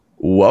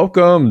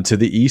Welcome to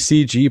the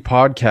ECG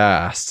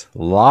podcast,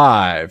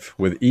 live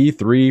with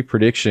E3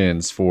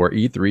 predictions for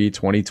E3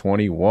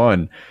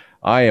 2021.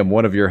 I am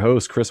one of your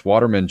hosts, Chris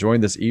Waterman,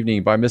 joined this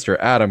evening by Mr.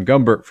 Adam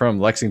Gumbert from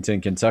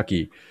Lexington,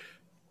 Kentucky.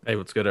 Hey,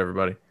 what's good,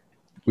 everybody?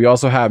 We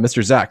also have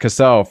Mr. Zach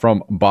Cassell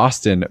from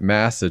Boston,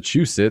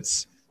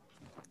 Massachusetts.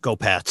 Go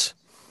Pats.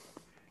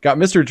 Got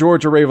Mr.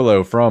 George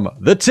Arevalo from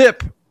the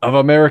tip of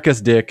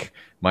America's dick,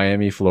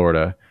 Miami,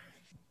 Florida.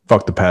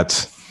 Fuck the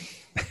Pats.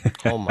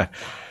 Oh my.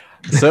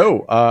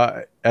 So,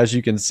 as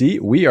you can see,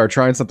 we are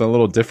trying something a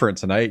little different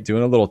tonight,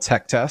 doing a little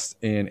tech test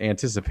in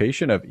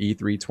anticipation of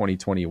E3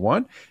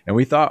 2021. And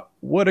we thought,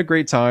 what a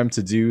great time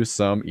to do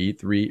some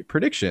E3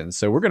 predictions.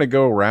 So we're going to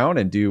go around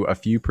and do a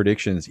few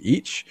predictions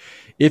each.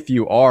 If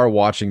you are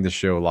watching the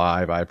show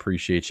live, I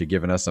appreciate you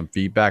giving us some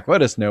feedback.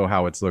 Let us know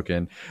how it's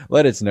looking.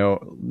 Let us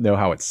know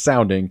how it's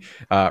sounding.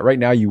 Right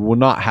now, you will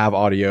not have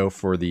audio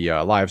for the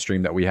live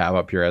stream that we have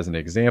up here as an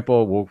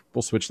example.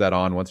 We'll switch that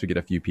on once we get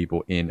a few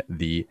people in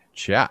the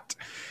chat.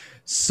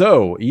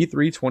 So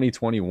E3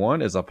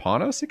 2021 is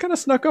upon us. It kind of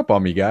snuck up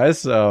on me,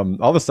 guys.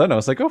 All of a sudden, I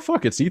was like, oh,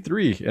 fuck, it's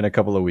E3 in a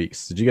couple of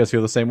weeks. Did you guys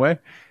feel the same way?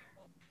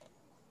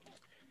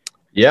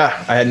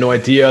 Yeah, I had no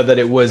idea that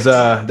it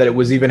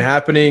was even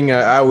happening.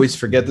 I always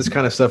forget this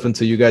kind of stuff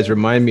until you guys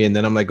remind me, and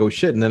then I'm like, oh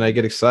shit, and then I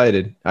get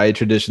excited. I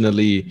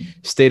traditionally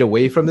stayed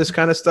away from this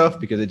kind of stuff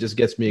because it just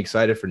gets me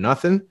excited for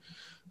nothing.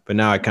 But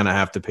now I kind of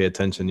have to pay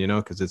attention,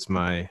 because it's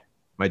my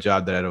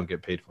job that I don't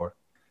get paid for.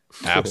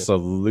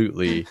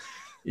 Absolutely.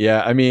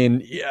 Yeah, I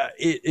mean, yeah,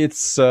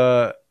 it's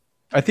I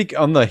think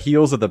on the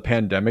heels of the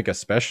pandemic,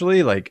 especially,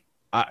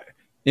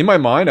 in my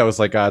mind, I was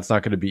like, it's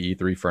not going to be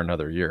E3 for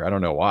another year. I don't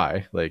know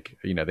why. They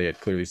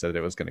had clearly said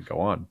it was going to go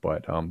on,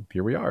 but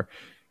here we are.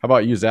 How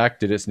about you,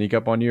 Zach? Did it sneak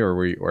up on you,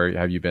 or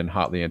have you been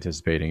hotly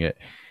anticipating it?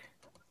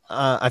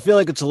 I feel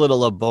like it's a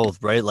little of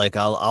both, right? Like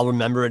I'll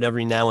remember it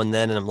every now and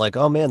then, and I'm like,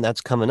 oh man,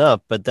 that's coming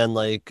up. But then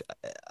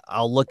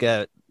I'll look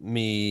at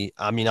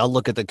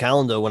the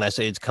calendar when I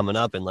say it's coming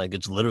up, and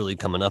it's literally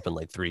coming up in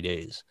 3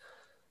 days.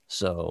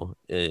 So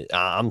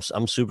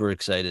I'm super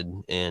excited,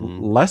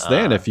 and less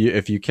than if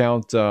you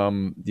count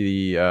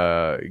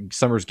the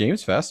Summer's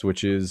Games Fest,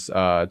 which is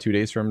 2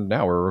 days from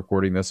now. We're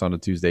recording this on a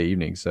Tuesday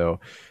evening,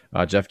 so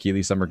Jeff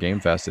Keighley Summer Game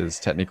Fest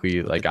is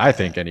technically, I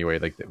think anyway,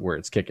 where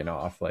it's kicking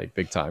off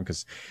big time,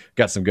 because we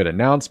got some good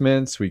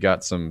announcements. We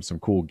got some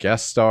cool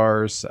guest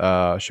stars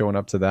showing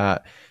up to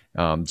that.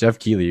 Jeff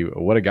Keighley,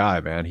 what a guy,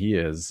 man. He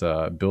has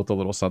built a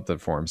little something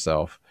for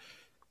himself.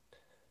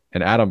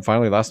 And Adam,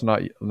 finally, last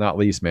but not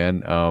least,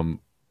 man,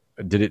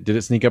 did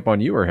it sneak up on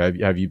you, or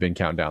have you been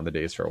counting down the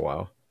days for a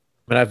while?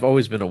 But I've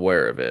always been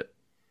aware of it.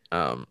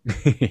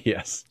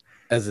 Yes,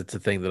 as it's a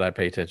thing that I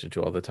pay attention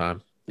to all the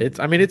time.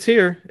 It's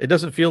here. It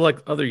doesn't feel like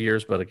other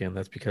years, but again,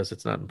 that's because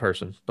it's not in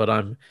person. But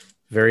I'm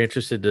very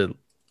interested to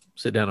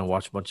sit down and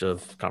watch a bunch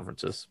of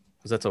conferences,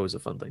 because that's always a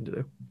fun thing to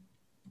do.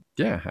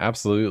 Yeah,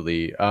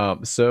 absolutely.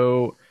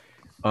 So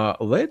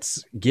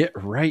let's get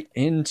right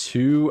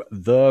into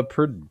the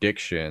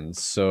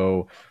predictions.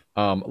 So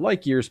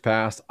like years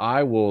past,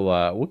 I will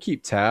we'll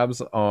keep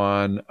tabs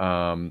on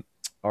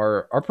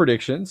our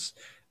predictions.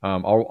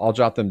 I'll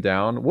jot them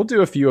down. We'll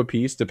do a few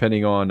apiece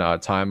depending on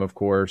time, of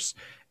course,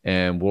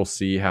 and we'll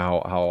see how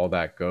all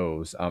that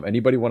goes.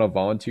 Anybody want to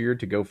volunteer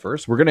to go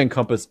first? We're going to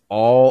encompass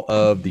all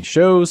of the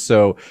shows.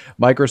 So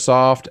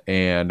Microsoft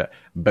and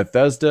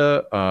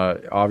Bethesda,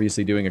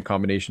 obviously doing a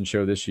combination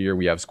show this year.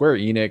 We have Square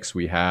Enix.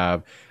 We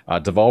have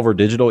Devolver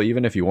Digital,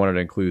 even if you wanted to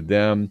include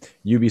them,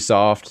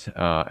 Ubisoft,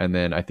 and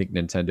then I think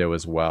Nintendo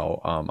as well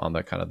on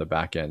the kind of the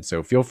back end.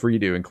 So feel free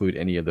to include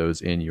any of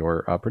those in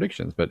your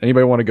predictions. But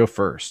anybody want to go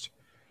first?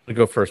 I'll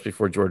go first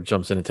before George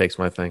jumps in and takes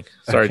my thing.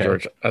 Sorry, okay.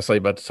 George. I saw you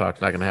about to talk.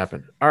 Not going to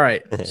happen. All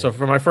right. So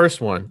for my first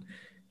one,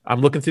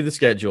 I'm looking through the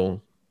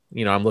schedule.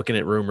 I'm looking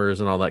at rumors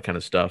and all that kind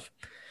of stuff.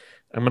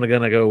 I'm going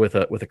to go with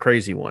a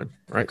crazy one.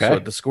 Right. Okay. So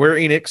at the Square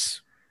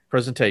Enix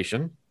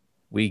presentation,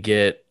 we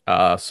get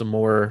some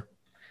more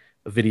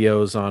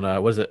videos on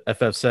what is it?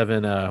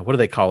 FF7. What do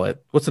they call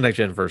it? What's the next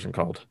gen version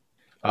called?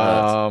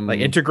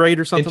 Integrate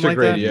or something like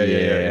that?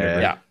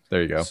 Yeah.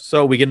 There you go.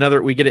 So we get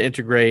an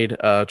Integrate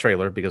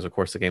trailer, because of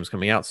course the game's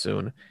coming out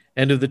soon.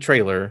 End of the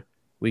trailer,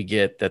 we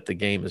get that the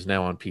game is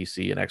now on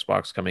PC and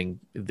Xbox coming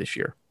this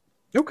year.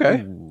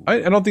 Okay.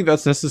 I don't think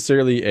that's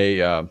necessarily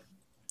a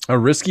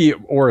risky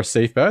or a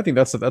safe bet. I think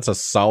that's a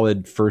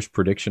solid first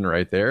prediction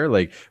right there.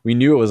 We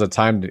knew it was a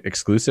timed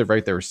exclusive,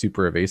 right? They were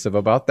super evasive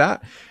about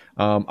that.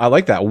 I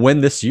like that. When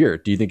this year?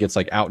 Do you think it's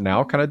out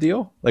now kind of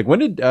deal? When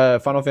did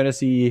Final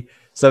Fantasy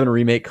VII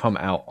Remake come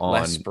out on?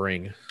 Last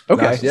spring.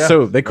 Okay,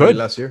 so they could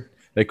last year.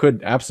 They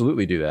could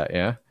absolutely do that.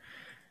 Yeah.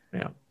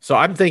 So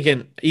I'm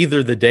thinking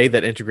either the day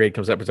that Integrate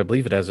comes out, because I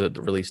believe it has a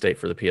release date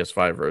for the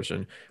PS5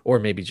 version, or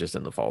maybe just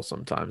in the fall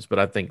sometimes. But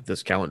I think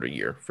this calendar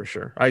year for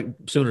sure.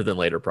 Sooner than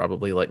later,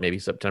 probably maybe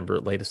September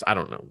at latest. I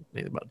don't know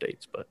anything about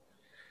dates, but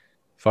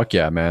fuck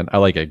yeah, man! I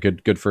like it.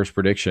 Good first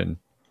prediction.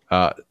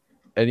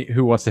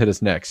 Who wants to hit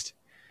us next?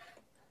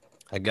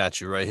 I got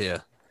you right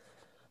here.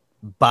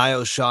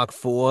 BioShock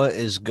 4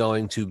 is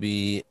going to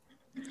be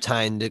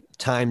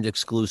timed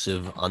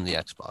exclusive on the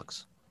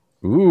Xbox.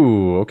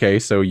 Ooh, okay.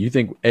 So you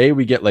think A,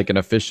 we get like an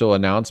official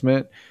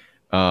announcement,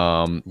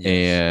 Yes.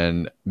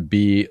 and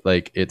B,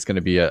 like it's going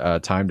to be a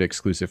timed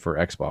exclusive for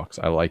Xbox.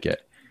 I like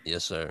it.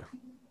 Yes, sir.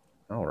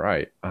 All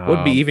right. What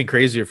would be even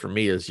crazier for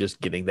me is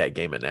just getting that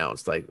game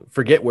announced. Like,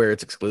 forget where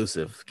it's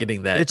exclusive.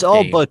 Getting that. It's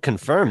all game. but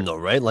confirmed, though,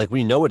 right? Like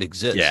we know it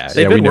exists. Yeah.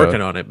 They've we been know.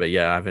 working on it, but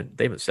yeah,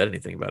 they haven't said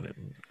anything about it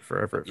in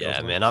forever. it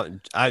Yeah, feels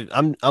man. like.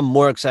 I'm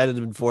more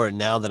excited for it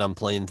now that I'm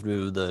playing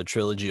through the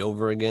trilogy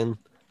over again.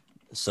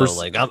 So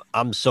like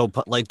I'm so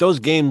like those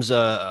games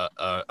are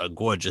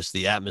gorgeous.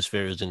 The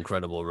atmosphere is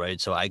incredible, right?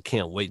 So I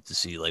can't wait to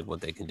see like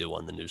what they can do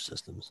on the new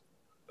systems.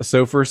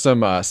 So for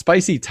some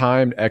spicy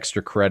timed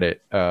extra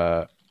credit,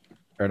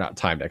 or not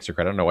timed extra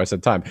credit, I don't know why I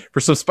said time. For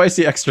some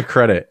spicy extra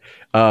credit,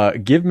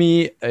 give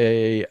me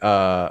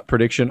a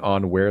prediction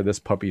on where this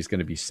puppy is going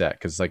to be set,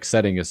 because like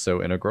setting is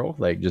so integral.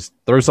 Like just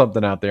throw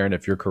something out there, and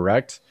if you're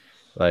correct,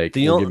 like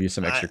we'll give you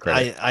some extra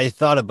credit. I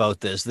thought about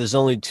this. There's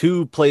only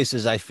two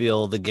places I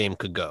feel the game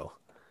could go,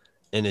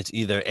 and it's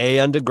either A,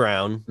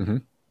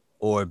 underground,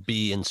 or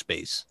B, in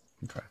space.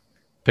 Okay,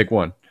 pick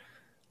one.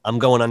 I'm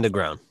going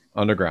underground.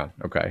 Underground.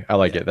 Okay, I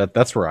like it.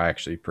 That's where I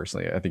actually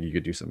personally I think you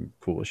could do some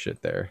cool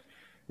shit there.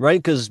 Right,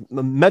 because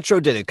Metro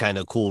did it kind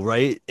of cool,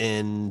 right?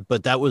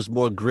 But that was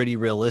more gritty,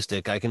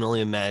 realistic. I can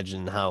only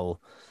imagine how,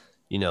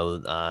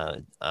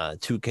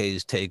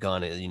 2K's take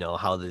on it.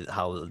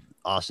 How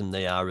awesome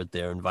they are with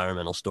their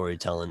environmental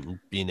storytelling, and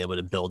being able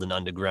to build an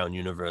underground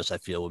universe. I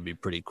feel would be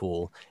pretty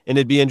cool, and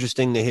it'd be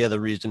interesting to hear the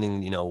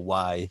reasoning.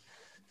 Why,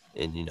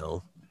 and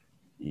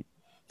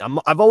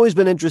I've always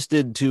been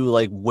interested to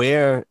like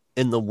where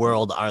in the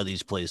world are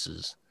these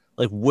places?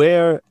 Like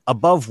where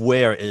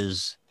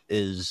is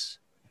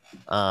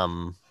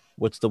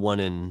what's the one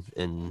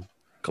in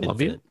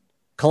Colombia? Infinite?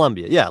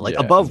 Colombia, yeah. Like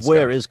above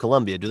where is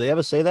Colombia? Do they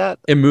ever say that?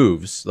 It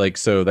moves, like,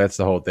 so that's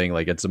the whole thing.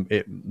 Like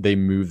they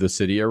move the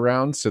city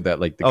around so that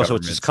like so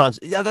it's just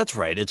constant. Yeah, that's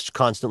right. It's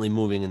constantly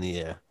moving in the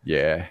air.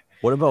 Yeah.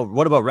 What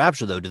about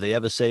Rapture though? Do they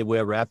ever say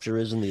where Rapture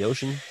is in the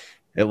ocean?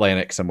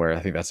 Atlantic somewhere. I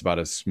think that's about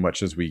as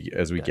much as we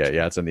get.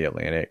 Yeah, it's in the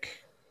Atlantic.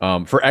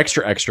 For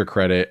extra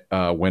credit,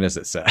 when is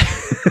it set?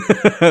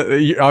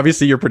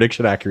 Obviously, your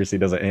prediction accuracy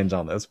doesn't hinge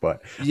on this,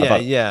 but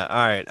yeah.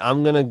 All right,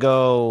 I'm gonna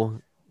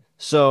go.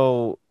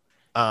 So,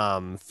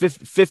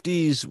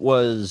 50s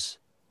was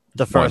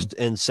the first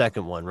and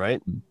second one,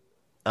 right?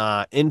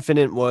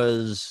 Infinite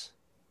was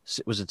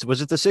it the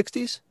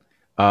 60s?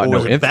 Or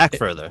was it back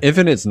further?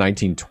 Infinite's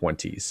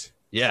 1920s.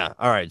 Yeah.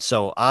 All right.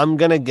 So I'm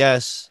gonna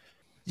guess.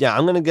 Yeah,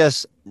 I'm gonna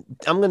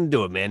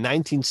do it, man.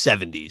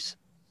 1970s.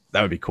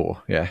 That would be cool.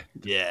 Yeah.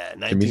 Yeah,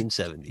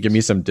 1970s. Give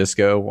me some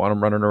disco while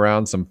I'm running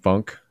around, some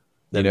funk.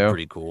 That'd be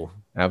pretty cool.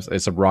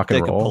 It's a rock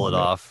and roll. They could pull it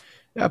off.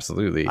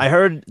 Absolutely.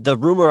 The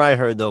rumor I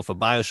heard though for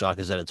BioShock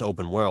is that it's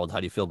open world. How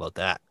do you feel about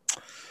that?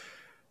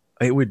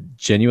 It would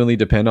genuinely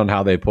depend on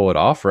how they pull it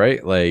off,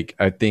 right? Like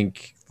I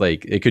think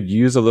like it could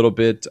use a little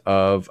bit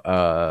of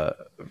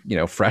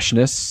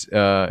freshness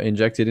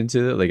injected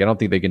into it. Like I don't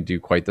think they can do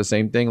quite the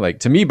same thing. Like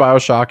to me,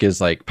 BioShock is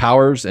like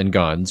powers and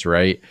guns,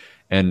 right?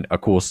 And a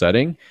cool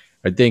setting.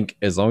 I think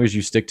as long as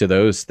you stick to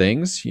those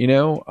things,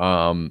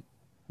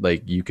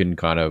 like you can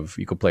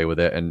play with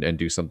it and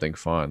do something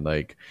fun.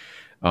 Like,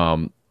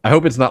 I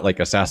hope it's not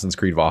like Assassin's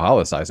Creed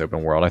Valhalla size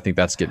open world. I think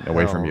that's getting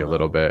away from you a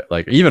little bit.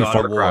 Like even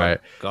Far Cry,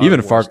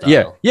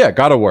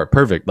 God of War,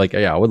 perfect. Like,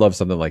 yeah, I would love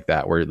something like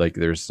that where like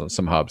there's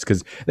some hubs,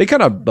 because they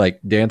kind of like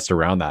danced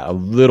around that a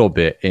little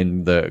bit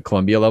in the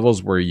Columbia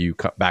levels where you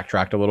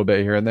backtracked a little bit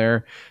here and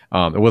there.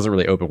 It wasn't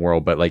really open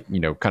world, but like,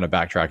 kind of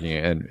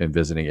backtracking and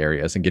visiting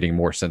areas and getting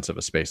more sense of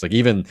a space. Like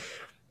even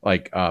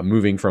like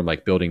moving from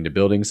like building to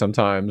building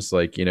sometimes,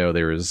 like,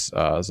 there was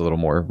a little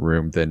more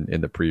room than in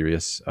the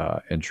previous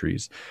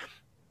entries.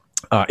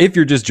 If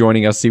you're just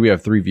joining us, see we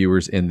have 3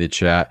 viewers in the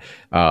chat.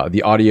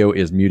 The audio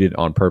is muted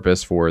on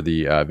purpose for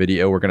the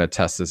video. We're going to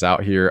test this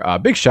out here.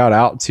 Big shout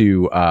out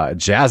to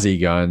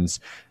Jazzy Guns,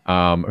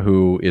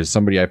 who is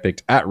somebody I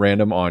picked at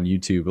random on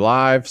YouTube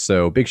Live.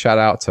 So big shout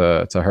out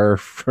to her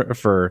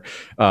for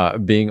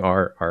being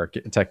our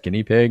tech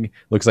guinea pig.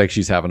 Looks like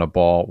she's having a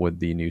ball with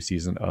the new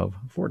season of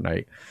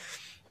Fortnite.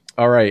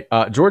 All right,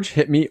 George,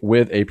 hit me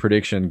with a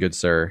prediction, good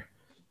sir.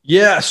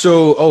 Yeah.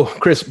 So,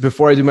 Chris,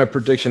 before I do my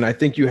prediction, I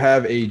think you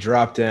have a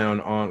drop down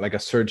on like a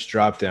search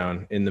drop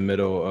down in the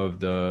middle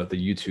of the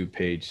YouTube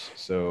page.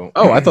 So,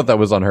 I thought that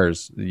was on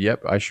hers.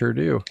 Yep, I sure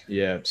do.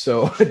 Yeah.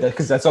 So,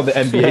 because that's all the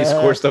NBA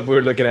score stuff we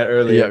were looking at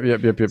earlier.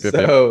 Yep.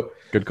 So,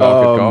 good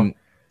call.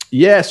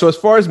 Yeah. So, as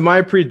far as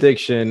my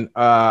prediction,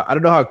 I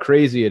don't know how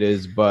crazy it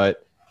is,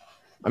 but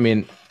I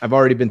mean, I've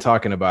already been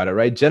talking about it,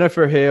 right?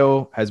 Jennifer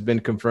Hale has been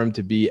confirmed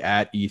to be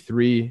at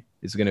E3.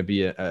 It's going to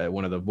be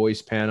one of the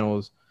voice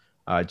panels.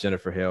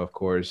 Jennifer Hale, of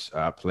course,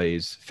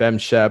 plays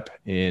FemShep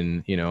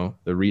in,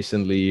 the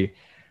recently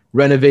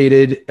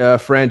renovated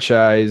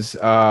franchise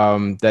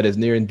that is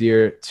near and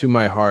dear to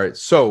my heart.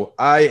 So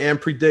I am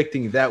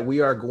predicting that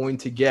we are going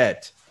to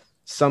get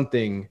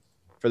something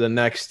for the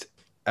next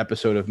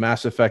episode of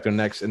Mass Effect or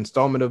next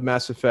installment of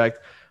Mass Effect.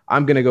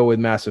 I'm gonna go with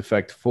Mass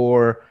Effect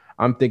 4.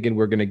 I'm thinking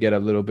we're gonna get a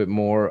little bit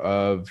more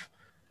of,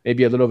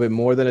 maybe a little bit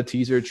more than a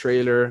teaser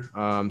trailer,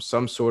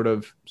 some sort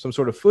of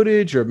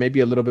footage, or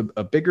maybe a little bit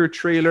a bigger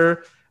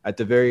trailer. At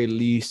the very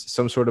least,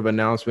 some sort of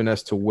announcement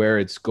as to where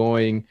it's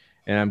going.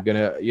 And I'm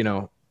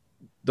gonna,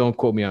 don't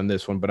quote me on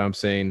this one, but I'm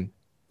saying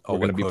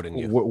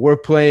we're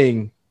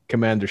playing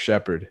Commander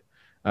Shepard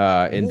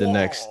in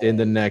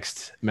the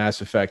next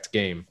Mass Effect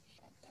game.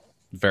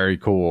 Very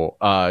cool.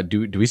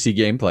 Do we see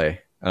gameplay?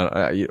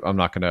 I'm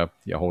not gonna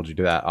hold you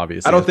to that,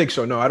 obviously. I don't think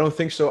so. No, I don't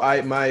think so.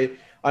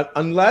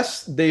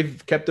 Unless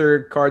they've kept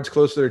their cards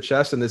close to their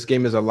chest and this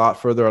game is a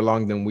lot further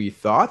along than we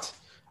thought,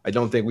 I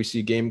don't think we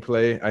see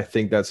gameplay. I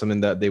think that's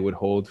something that they would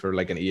hold for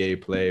like an EA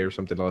play or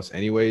something else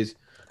anyways.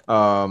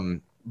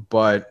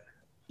 But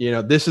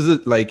this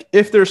is like,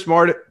 if they're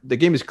smart, the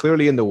game is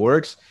clearly in the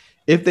works.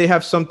 If they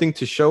have something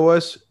to show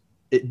us,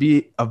 it'd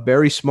be a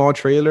very small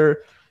trailer.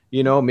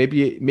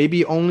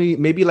 Maybe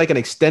like an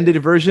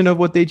extended version of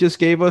what they just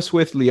gave us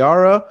with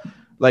Liara.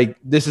 Like,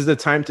 this is the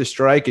time to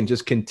strike and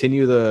just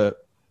continue the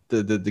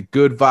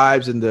good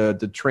vibes and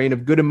the train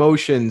of good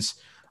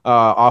emotions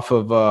off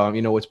of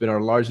what's been our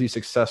largely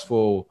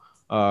successful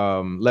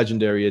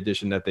Legendary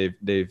Edition that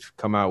they've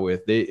come out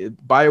with.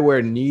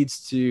 BioWare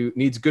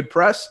needs good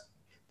press.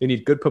 They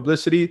need good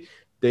publicity.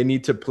 They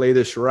need to play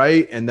this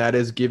right, and that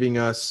is giving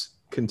us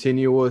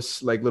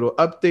continuous like little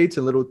updates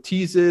and little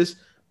teases,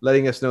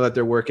 letting us know that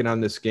they're working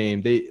on this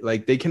game.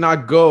 They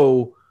cannot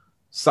go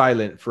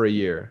silent for a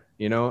year,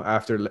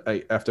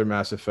 after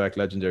Mass Effect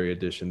Legendary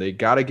Edition. They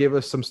got to give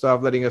us some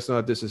stuff, letting us know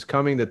that this is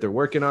coming, that they're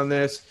working on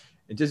this,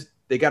 and just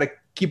they got to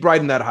keep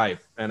riding that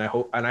hype. And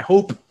I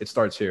hope it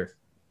starts here.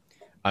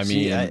 I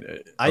mean,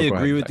 I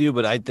agree with you,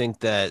 but I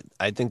think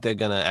they're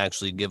gonna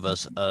actually give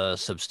us a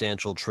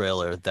substantial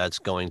trailer that's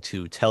going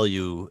to tell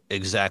you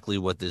exactly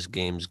what this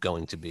game's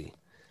going to be.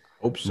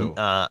 Hope so.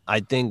 I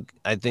think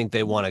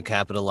they want to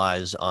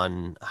capitalize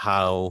on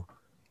how,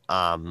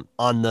 on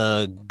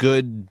the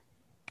good.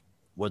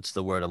 What's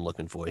the word I'm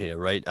looking for here?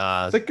 Right?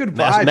 It's like good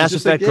vibes. Mass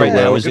Effect right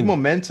now is good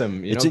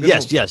momentum.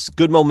 Yes,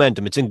 good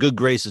momentum. It's in good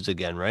graces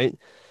again, right?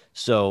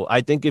 So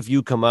I think if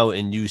you come out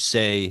and you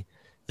say,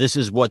 this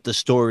is what the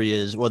story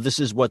is, well, this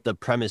is what the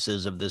premise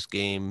is of this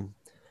game,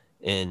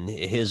 and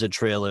here's a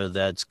trailer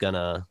that's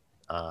gonna,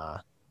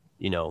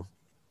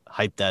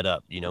 hype that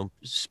up,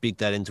 speak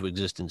that into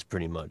existence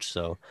pretty much.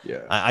 So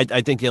yeah,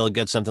 I think you'll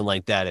get something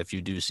like that if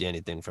you do see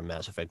anything from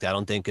Mass Effect. I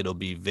don't think it'll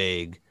be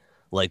vague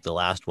like the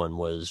last one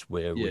was,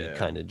 where we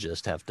kind of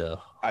just have to,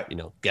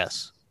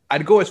 guess.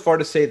 I'd go as far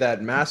to say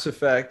that Mass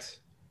Effect,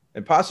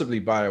 and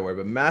possibly BioWare,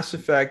 but Mass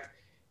Effect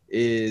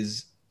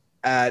is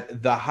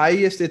at the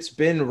highest it's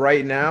been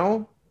right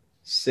now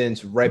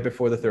since right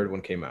before the third one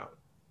came out.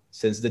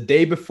 Since the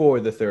day before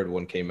the third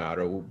one came out,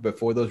 or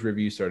before those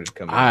reviews started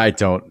coming out. I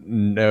don't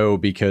know,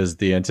 because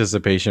the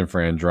anticipation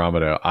for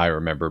Andromeda, I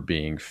remember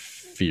being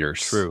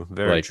fierce. True,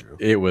 very true.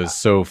 It was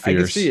so fierce.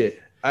 I could see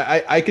it.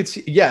 I could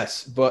see,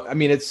 yes, but I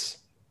mean,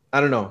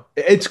 I don't know.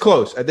 It's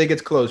close. I think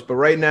it's close, but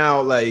right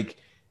now, like,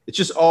 it's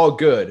just all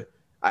good.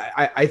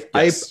 I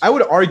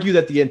would argue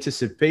that the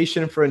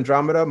anticipation for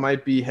Andromeda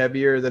might be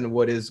heavier than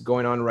what is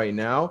going on right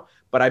now.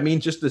 But I mean,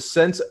 just the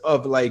sense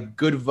of like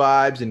good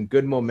vibes and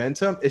good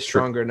momentum is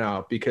stronger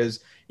now, because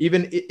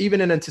even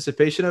in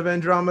anticipation of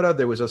Andromeda,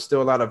 there was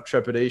still a lot of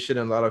trepidation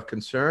and a lot of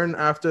concern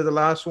after the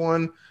last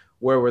one.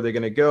 Where were they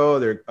going to go?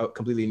 They're a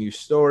completely new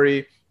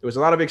story. There was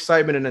a lot of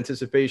excitement and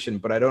anticipation,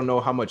 but I don't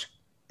know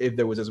if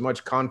there was as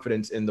much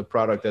confidence in the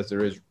product as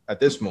there is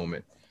at this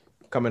moment,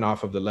 coming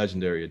off of the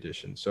Legendary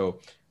Edition. So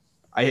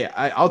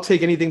I'll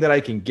take anything that I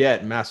can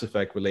get Mass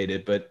Effect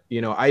related, but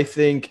I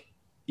think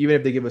even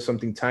if they give us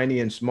something tiny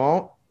and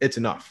small, it's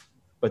enough.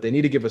 But they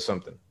need to give us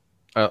something.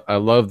 I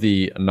love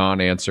the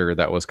non-answer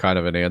that was kind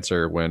of an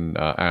answer when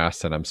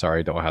asked, and I'm sorry,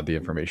 I don't have the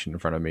information in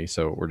front of me,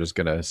 so we're just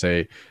gonna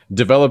say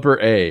developer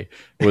A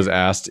was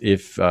asked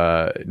if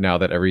now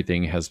that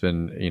everything has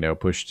been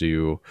pushed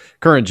to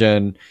current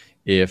gen,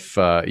 if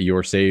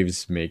your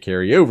saves may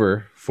carry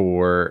over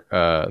for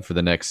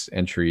the next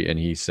entry, and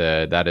he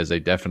said that is a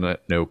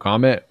definite no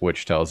comment,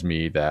 which tells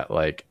me that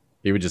like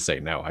he would just say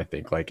no. I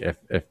think like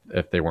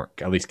if they weren't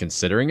at least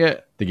considering it,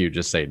 I think he would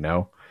just say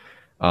no.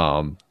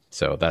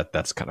 So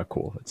that's kind of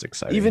cool. It's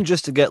exciting. Even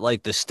just to get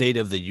like the state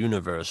of the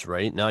universe,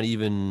 right? Not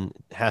even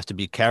has to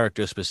be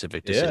character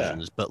specific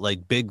decisions, but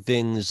like big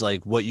things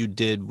like what you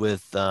did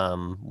with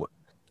the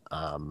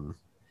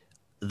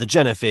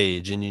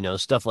Genophage and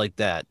stuff like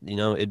that.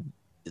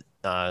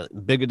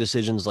 Bigger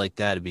decisions like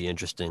that would be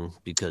interesting,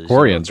 because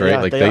Quarians,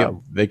 right? Like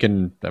they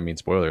can. I mean,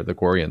 spoiler: the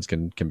Quarians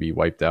can be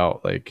wiped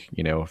out. Like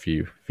if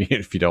you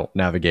don't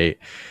navigate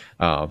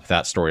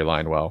that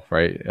storyline well,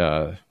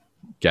 right?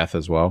 Geth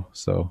as well.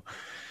 So.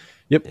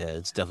 Yep. Yeah,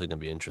 it's definitely going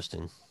to be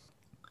interesting.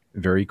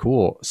 Very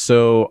cool.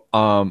 So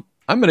I'm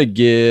going to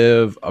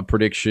give a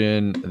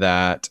prediction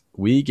that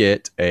we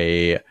get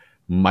a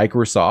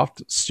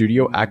Microsoft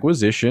Studio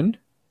acquisition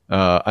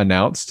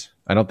announced.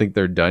 I don't think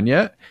they're done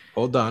yet.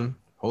 Hold on.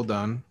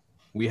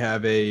 We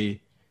have I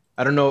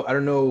don't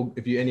know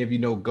if any of you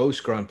know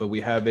Ghost Grunt, but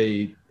we have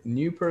a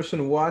new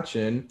person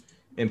watching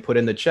and put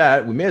in the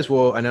chat, we may as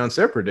well announce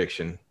their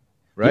prediction,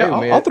 right?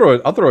 Yeah, I'll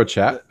throw a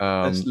chat.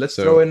 Let's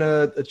throw in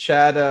a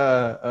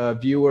chat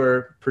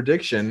viewer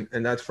prediction,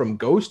 and that's from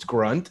Ghost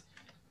Grunt.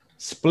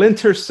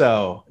 Splinter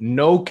Cell,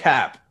 no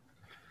cap.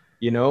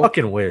 You know,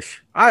 fucking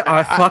wish.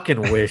 I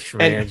fucking wish,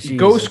 man. And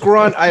Ghost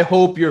Grunt, I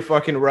hope you're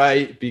fucking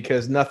right,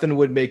 because nothing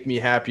would make me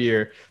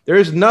happier.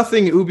 There's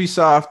nothing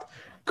Ubisoft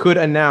could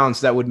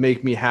announce that would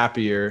make me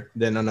happier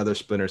than another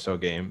Splinter Cell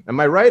game. Am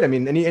I right? I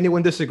mean,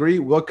 anyone disagree?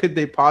 What could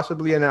they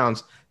possibly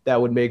announce that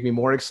would make me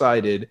more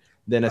excited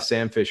than a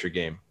Sam Fisher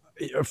game?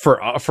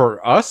 For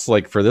us,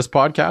 like for this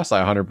podcast,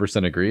 I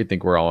 100% agree. I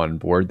think we're all on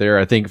board there.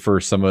 I think for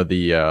some of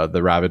the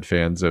rabid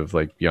fans of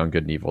like Beyond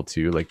Good and Evil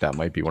 2, like that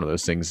might be one of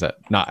those things that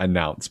not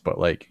announced, but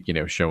like, you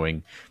know,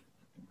 showing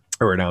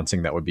or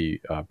announcing that would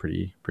be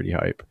pretty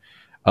hype.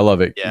 I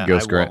love it. Yeah,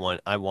 Ghost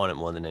Grunt. I want it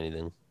more than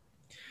anything.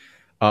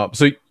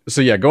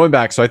 So yeah, going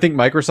back. So I think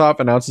Microsoft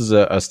announces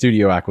a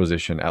studio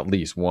acquisition, at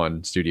least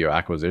one studio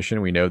acquisition.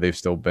 We know they've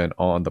still been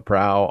on the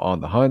prowl, on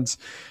the hunt,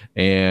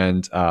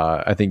 and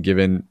I think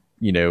given,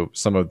 you know,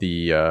 some of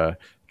the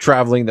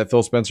traveling that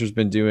Phil Spencer's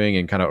been doing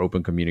and kind of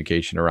open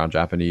communication around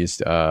Japanese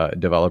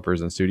developers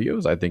and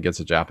studios, I think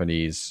it's a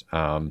Japanese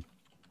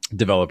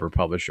developer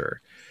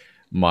publisher.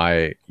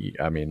 I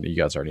mean, you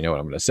guys already know what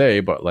I'm going to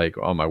say, but like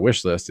on my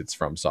wish list, it's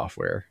From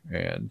Software,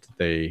 and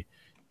they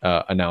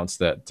announced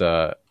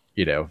that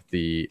you know,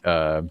 the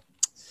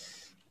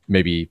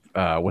maybe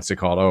what's it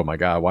called? Oh my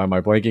god, why am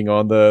I blanking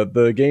on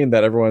the game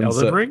that everyone's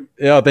Elden Ring?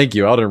 Yeah, thank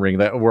you. Elden Ring,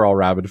 that we're all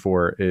rabid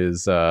for,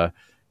 is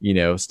you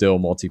know, still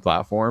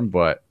multi-platform,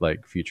 but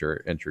like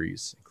future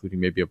entries, including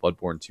maybe a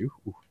Bloodborne 2.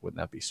 Ooh, wouldn't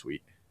that be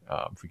sweet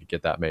if we could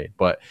get that made?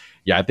 But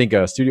yeah, I think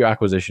a studio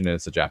acquisition, and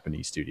it's a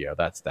Japanese studio.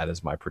 That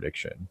is my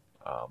prediction.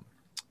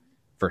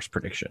 First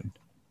prediction.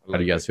 How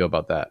do you guys feel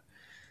about that?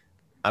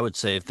 I would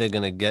say if they're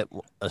gonna get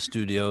a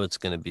studio, it's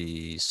gonna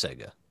be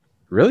Sega.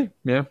 Really?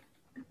 Yeah.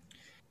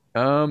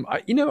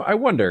 I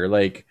wonder,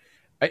 like,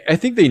 I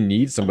think they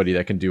need somebody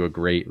that can do a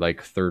great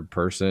like third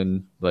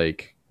person,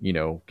 like, you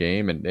know,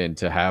 game, and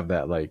to have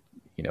that, like,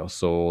 you know,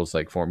 Souls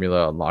like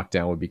formula on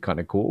lockdown would be kind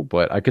of cool.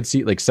 But I could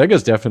see like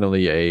Sega's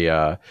definitely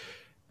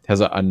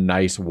has a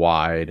nice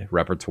wide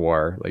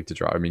repertoire like to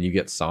draw. I mean, you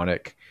get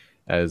Sonic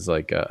as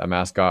like a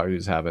mascot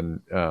who's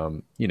having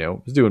you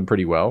know, is doing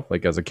pretty well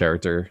like as a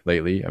character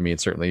lately. I mean,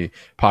 certainly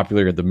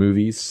popular in the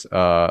movies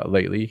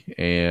lately.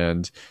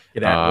 And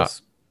get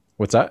Atlas.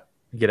 What's that?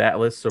 Get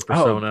Atlas or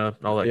Persona,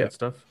 all that good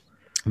stuff.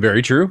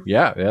 Very true.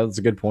 Yeah, that's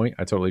a good point.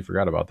 I totally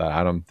forgot about that,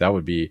 Adam. That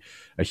would be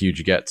a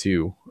huge get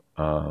too.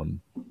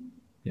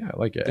 Yeah, I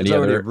like it. There's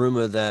already a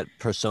rumor that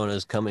Persona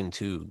is coming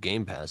to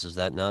Game Pass. Is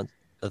that not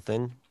a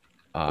thing?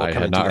 I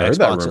had not heard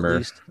that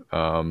rumor.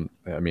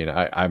 I mean,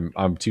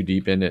 I'm too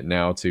deep in it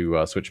now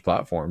to switch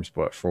platforms,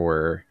 but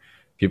for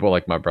people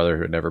like my brother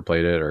who had never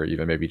played it, or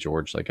even maybe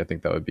George, like I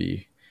think that would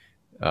be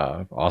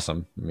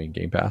awesome. I mean,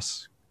 Game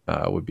Pass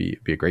would be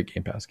a great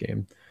Game Pass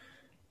game.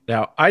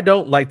 Now, I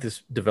don't like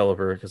this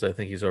developer because I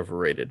think he's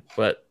overrated,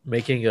 but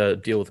making a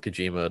deal with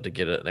Kojima to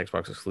get an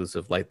Xbox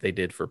exclusive like they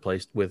did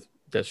with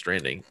Death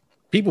Stranding,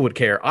 people would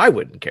care. I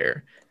wouldn't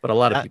care, but a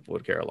lot of people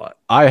would care a lot.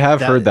 I have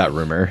heard that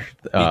rumor.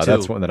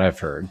 That's one that I've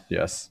heard.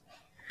 Yes,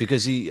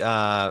 because he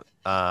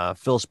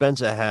Phil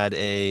Spencer had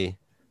a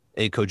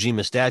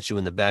Kojima statue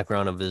in the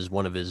background of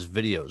one of his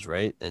videos,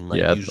 right? And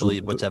like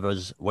usually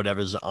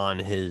whatever's on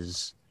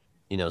his,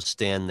 you know,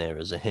 stand there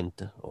is a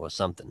hint or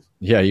something.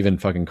 Yeah, even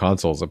fucking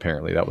consoles,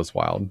 apparently. That was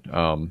wild.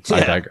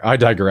 I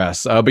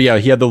digress. But yeah,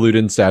 he had the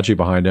Luden statue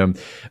behind him.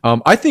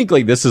 I think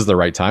like this is the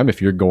right time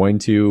if you're going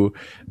to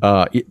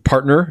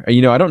partner.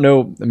 You know, I don't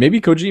know,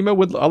 maybe Kojima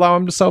would allow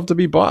himself to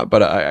be bought,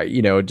 but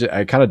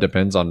it kind of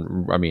depends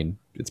on, I mean,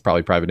 it's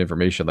probably private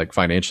information, like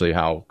financially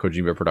how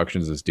Kojima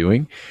Productions is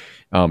doing,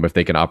 if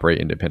they can operate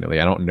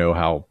independently. I don't know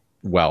how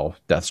well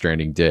Death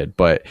Stranding did,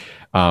 but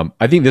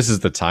I think this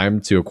is the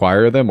time to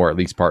acquire them, or at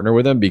least partner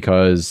with them,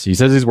 because he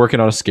says he's working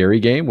on a scary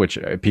game, which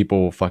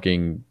people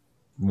fucking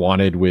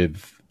wanted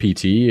with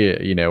PT,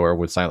 you know, or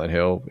with Silent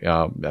Hill.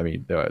 I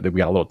mean, we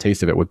got a little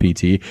taste of it with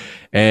PT,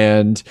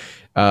 and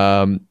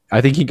I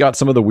think he got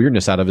some of the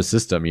weirdness out of his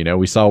system. You know,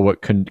 we saw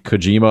what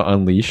Kojima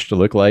Unleashed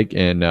look like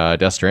in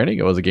Death Stranding.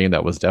 It was a game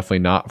that was definitely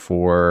not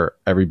for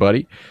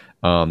everybody.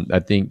 I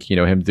think, you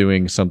know, him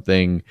doing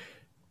something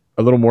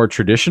a little more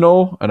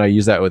traditional, and I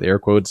use that with air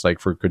quotes, like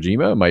for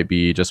Kojima, might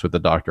be just with the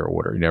doctor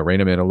order, you know,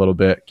 rein him in a little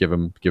bit, give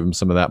him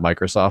some of that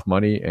Microsoft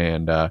money,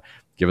 and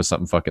give us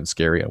something fucking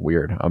scary and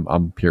weird.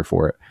 I'm here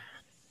for it.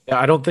 Yeah,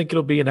 I don't think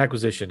it'll be an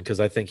acquisition because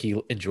I think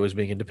he enjoys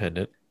being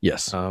independent.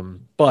 Yes.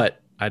 But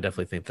I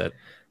definitely think that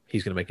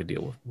he's going to make a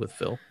deal with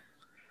Phil.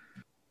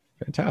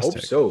 Fantastic.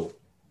 Hope so.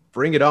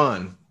 Bring it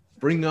on.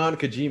 Bring on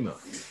Kojima.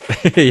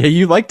 Yeah,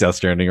 you like Death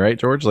Stranding, right,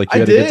 George? Like you I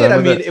had a good did. time I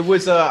with mean, it? it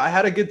was. I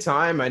had a good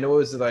time. I know it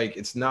was like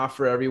it's not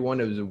for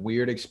everyone. It was a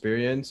weird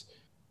experience.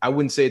 I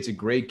wouldn't say it's a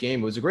great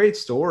game. It was a great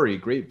story,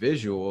 great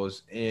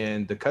visuals,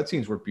 and the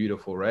cutscenes were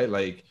beautiful, right?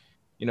 Like,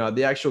 you know,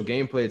 the actual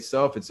gameplay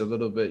itself, it's a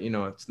little bit, you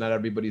know, it's not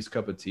everybody's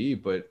cup of tea,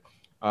 but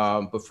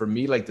But for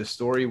me, like the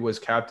story was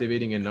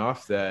captivating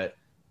enough that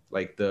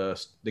like the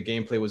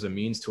gameplay was a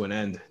means to an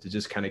end to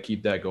just kind of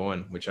keep that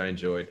going, which I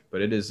enjoyed.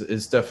 But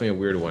it's definitely a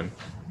weird one.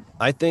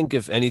 I think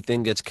if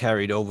anything gets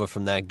carried over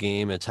from that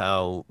game, it's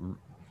how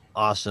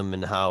awesome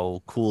and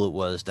how cool it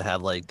was to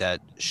have like that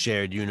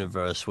shared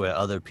universe where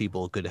other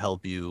people could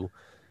help you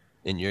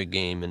in your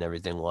game and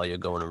everything while you're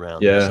going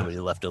around. Yeah. Like somebody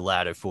left a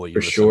ladder for you For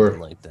or sure.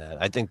 something like that.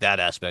 I think that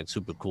aspect's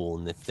super cool,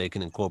 and if they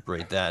can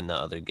incorporate that into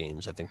other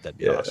games, I think that'd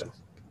be awesome.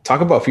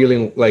 Talk about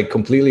feeling like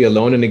completely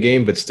alone in the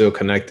game, but still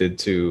connected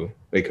to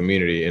a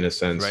community in a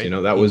sense. Right? You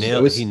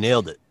know, He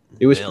nailed it.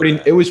 It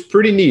was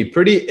pretty neat,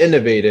 pretty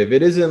innovative.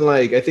 It isn't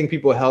like, I think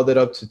people held it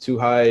up to too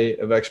high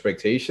of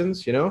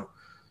expectations, you know,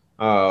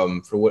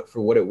 for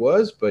what it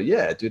was. But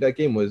yeah, dude, that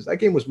game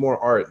was more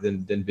art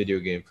than video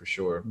game for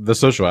sure. The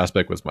social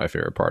aspect was my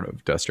favorite part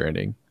of Death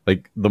Stranding.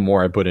 Like the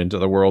more I put into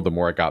the world, the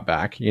more I got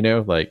back, you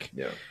know, like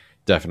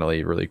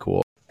definitely really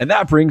cool. And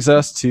that brings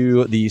us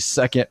to the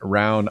second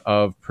round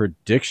of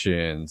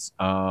predictions.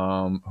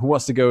 Who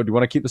wants to go? Do you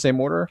want to keep the same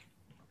order?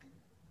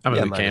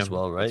 Might as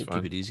well, right?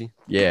 Keep it easy.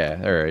 Yeah.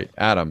 All right.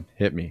 Adam,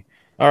 hit me.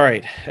 All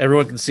right.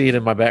 Everyone can see it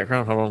in my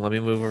background. Hold on. Let me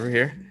move over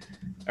here.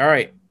 All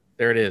right.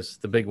 There it is.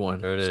 The big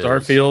one. There it is.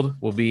 Starfield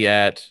will be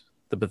at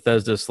the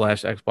Bethesda /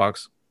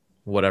 Xbox,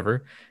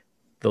 whatever.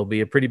 There'll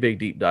be a pretty big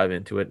deep dive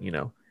into it. You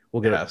know,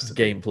 we'll get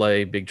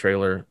gameplay, big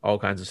trailer, all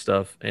kinds of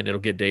stuff, and it'll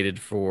get dated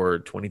for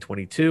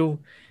 2022.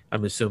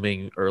 I'm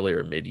assuming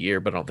earlier mid-year,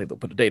 but I don't think they'll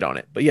put a date on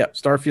it. But yeah,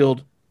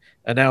 Starfield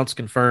announced,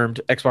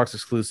 confirmed, Xbox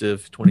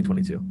exclusive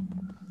 2022.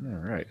 All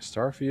right.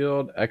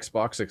 Starfield,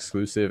 Xbox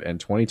exclusive, and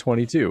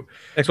 2022.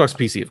 Xbox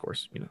PC, of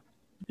course, you know.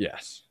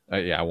 Yes.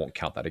 I won't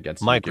count that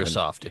against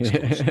Microsoft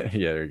exclusive.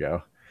 Yeah, there you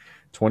go.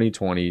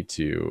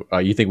 2022.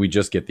 You think we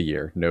just get the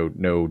year?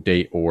 No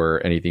date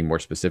or anything more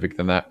specific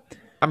than that?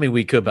 I mean,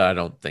 we could, but I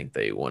don't think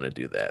they want to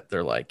do that.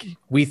 They're like,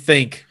 we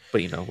think,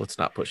 but, you know, let's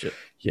not push it.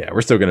 Yeah,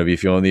 we're still going to be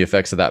feeling the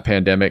effects of that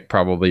pandemic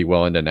probably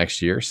well into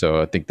next year.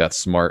 So I think that's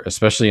smart,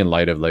 especially in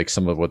light of like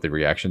some of what the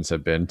reactions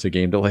have been to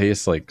game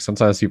delays. Like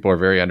sometimes people are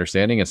very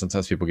understanding and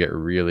sometimes people get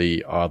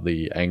really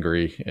oddly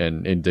angry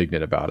and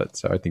indignant about it.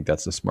 So I think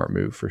that's a smart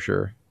move for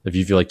sure. If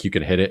you feel like you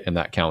can hit it in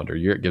that calendar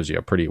year, it gives you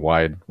a pretty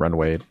wide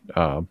runway,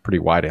 pretty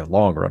wide and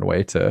long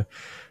runway to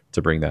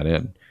bring that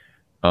in.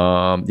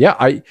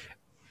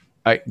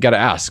 I got to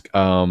ask,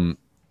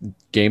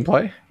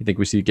 gameplay? You think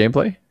we see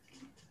gameplay?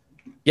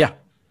 Yeah,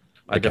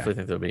 I definitely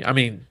think there'll be. I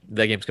mean,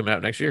 that game's coming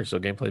out next year, so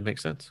gameplay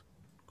makes sense.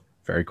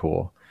 Very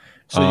cool.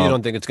 So you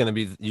don't think it's going to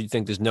be, you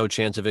think there's no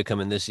chance of it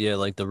coming this year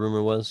like the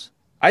rumor was?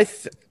 I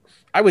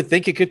would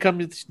think it could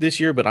come this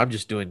year, but I'm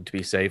just doing to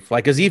be safe.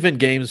 Like, because even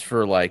games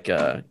for like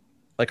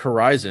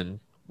Horizon,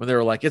 when they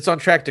were like, it's on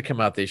track to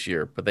come out this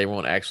year, but they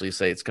won't actually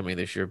say it's coming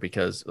this year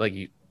because like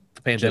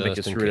the pandemic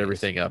just screwed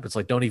everything up. It's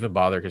like, don't even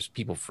bother because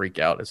people freak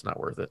out. It's not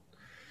worth it.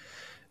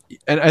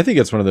 And I think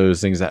it's one of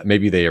those things that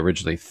maybe they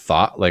originally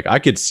thought, like I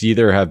could see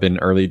there have been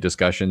early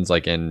discussions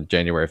like in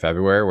January,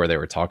 February, where they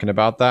were talking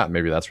about that.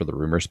 Maybe that's where the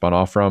rumor spun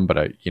off from.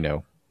 But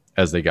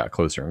as they got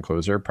closer and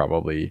closer,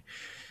 probably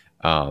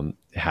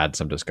had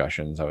some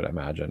discussions, I would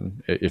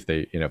imagine. If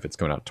they, if it's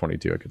going out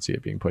 22, I could see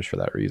it being pushed for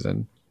that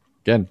reason.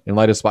 Again, in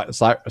light of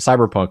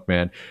Cyberpunk,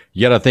 man,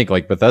 you got to think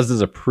like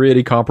Bethesda's a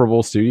pretty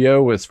comparable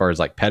studio as far as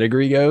like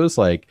pedigree goes.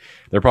 Like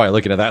they're probably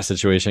looking at that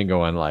situation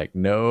going like,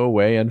 no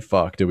way and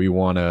fuck do we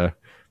want to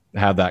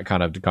have that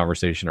kind of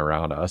conversation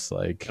around us.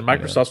 Like, and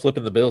Microsoft's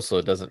flipping the bill,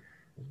 so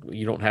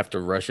you don't have to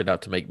rush it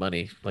out to make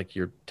money. Like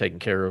you're taken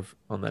care of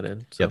on that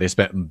end. So. Yeah, they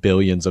spent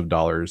billions of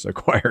dollars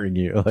acquiring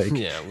you. Like,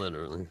 yeah,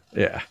 literally.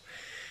 Yeah,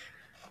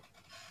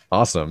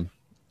 awesome.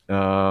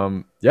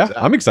 I'm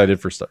excited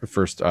for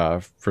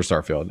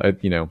Starfield.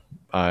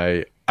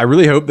 I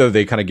really hope though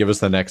they kind of give us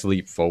the next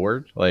leap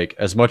forward. Like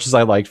as much as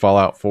I liked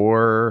Fallout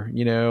 4, I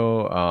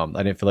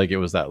didn't feel like it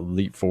was that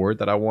leap forward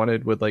that I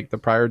wanted with like the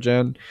prior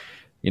gen.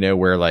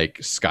 Where like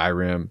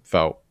Skyrim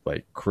felt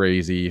like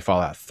crazy,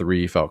 Fallout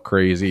 3 felt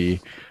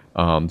crazy.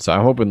 So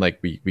I'm hoping like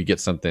we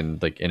get something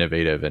like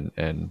innovative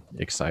and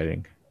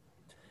exciting.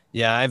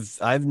 Yeah,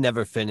 I've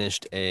never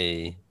finished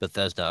a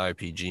Bethesda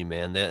RPG,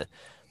 man.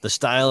 The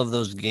style of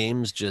those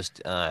games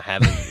just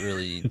haven't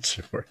really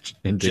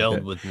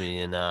gelled with me.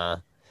 And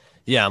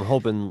I'm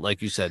hoping,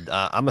 like you said,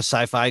 I'm a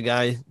sci-fi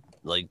guy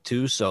like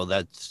too, so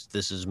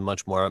this is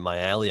much more up my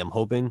alley. I'm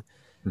hoping,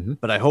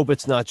 but I hope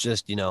it's not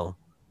just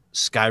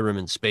Skyrim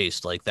in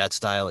space, like that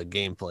style of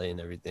gameplay and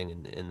everything,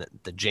 and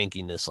the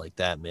jankiness like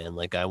that, man.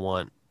 Like I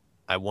want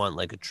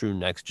like a true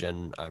next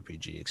gen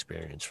RPG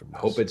experience from this. I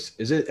hope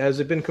has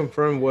it been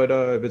confirmed what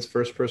if it's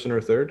first person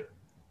or third?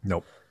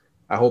 Nope.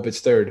 I hope it's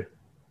third.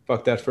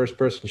 Fuck that first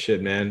person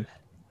shit, man.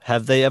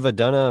 Have they ever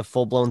done a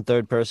full blown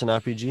third person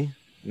RPG?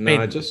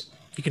 No,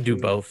 you can do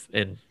both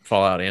in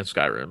Fallout and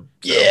Skyrim.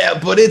 So. Yeah,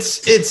 but it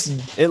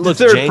looks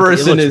third janky.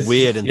 person it looks is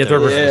weird. And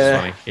third person is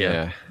funny.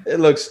 Yeah. It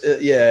looks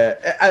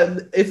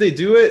if they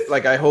do it,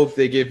 like I hope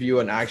they give you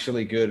an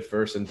actually good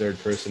first and third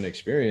person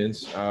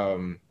experience.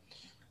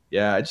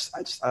 yeah, I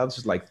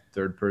just like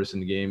third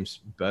person games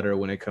better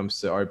when it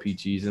comes to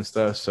RPGs and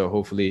stuff. So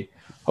hopefully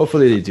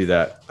they do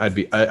that.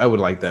 I would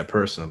like that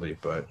personally,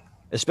 but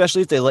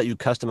Especially if they let you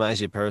customize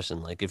your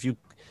person. Like if you,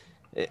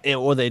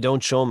 or they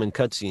don't show them in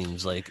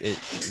cutscenes. Like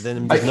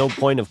then there's no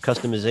point of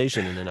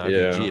customization in an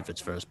RPG if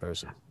it's first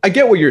person. I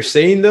get what you're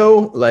saying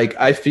though. Like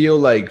I feel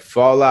like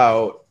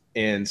Fallout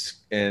and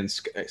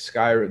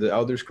Skyrim, the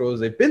Elder Scrolls,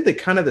 they've been the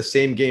kind of the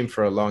same game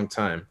for a long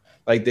time.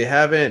 Like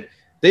they've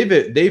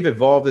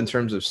evolved in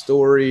terms of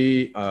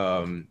story,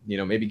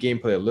 maybe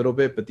gameplay a little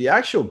bit, but the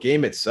actual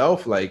game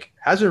itself like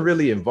hasn't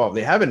really evolved.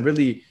 They haven't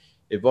really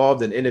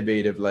evolved and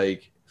innovative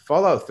like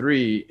Fallout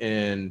 3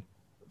 and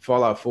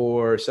Fallout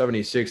 4,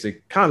 76, they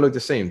kind of look the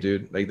same,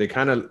 dude. Like they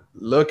kind of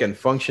look and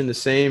function the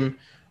same.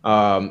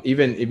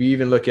 Even if you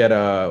even look at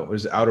what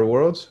is it, Outer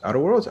Wilds,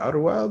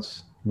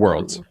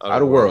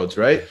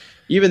 right?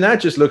 Even that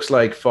just looks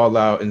like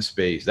Fallout in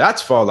space.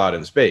 That's Fallout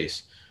in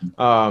space.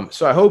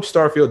 So I hope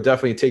Starfield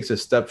definitely takes a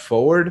step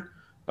forward.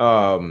 They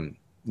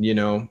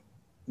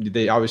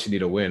obviously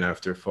need a win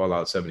after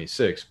Fallout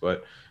 76,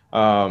 but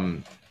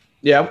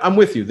yeah, I'm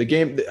with you. The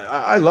game,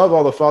 I love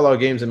all the Fallout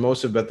games and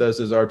most of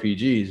Bethesda's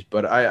RPGs,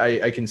 but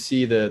I can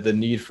see the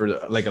need for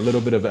like a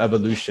little bit of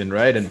evolution,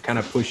 right? And kind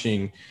of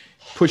pushing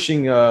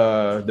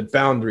the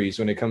boundaries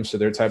when it comes to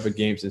their type of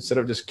games instead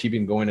of just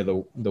keeping going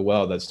to the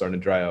well that's starting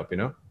to dry up, you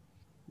know?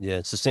 Yeah,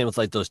 it's the same with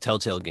like those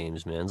Telltale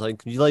games, man. It's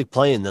like you like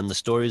playing them, the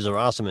stories are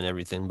awesome and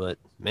everything, but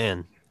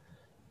man,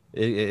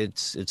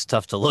 it's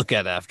tough to look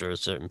at after a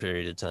certain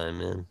period of time,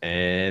 man.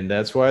 And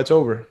that's why it's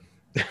over.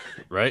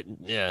 Right?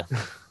 Yeah.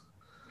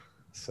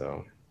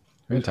 So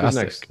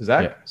fantastic. Who's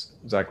next?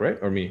 Zach, right?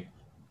 Or me?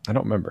 I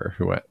don't remember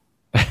who went.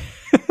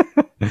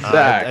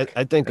 Zach.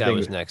 I think I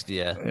was next.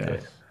 Yeah.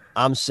 Okay.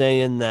 I'm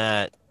saying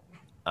that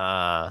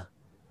a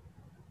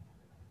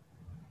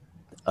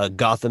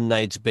Gotham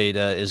Knights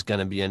beta is going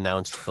to be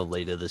announced for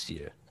later this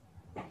year.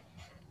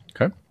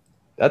 Okay.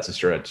 That's a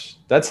stretch.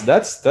 That's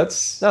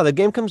No, the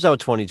game comes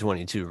out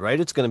 2022, right?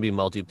 It's going to be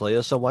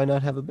multiplayer, so why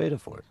not have a beta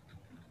for it?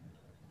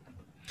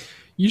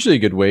 Usually a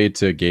good way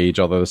to gauge,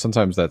 although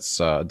sometimes that's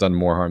done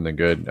more harm than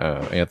good.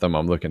 Anthem,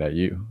 I'm looking at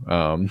you.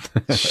 So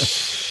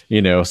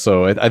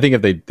I think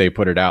if they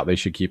put it out, they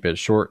should keep it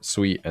short,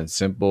 sweet, and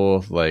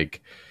simple.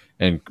 Like,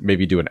 and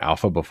maybe do an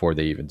alpha before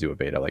they even do a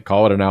beta. Like,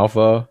 call it an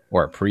alpha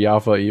or a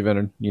pre-alpha,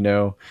 even.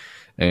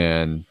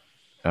 And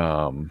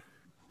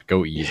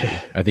go easy.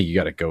 I think you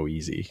got to go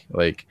easy.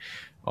 Like,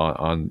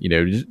 on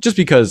just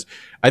because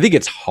I think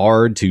it's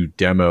hard to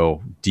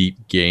demo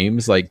deep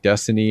games like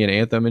Destiny and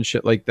Anthem and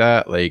shit like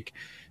that, like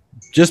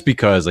just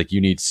because like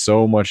you need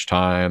so much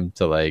time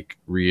to like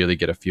really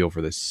get a feel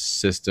for the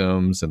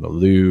systems and the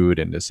loot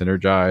and to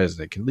synergize.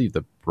 It can leave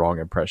the wrong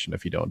impression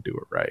if you don't do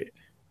it right.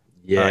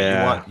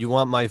 Yeah. You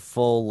want my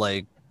full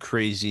like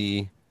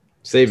crazy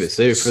save it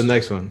for the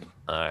next one.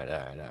 All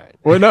right.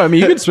 Well, no, I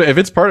mean, you can,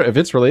 if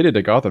it's related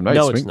to Gotham Knights.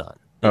 No, it's not.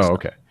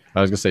 Okay.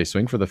 I was gonna say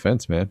swing for the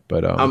fence, man,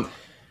 but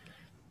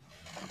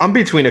I'm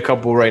between a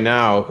couple right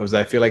now because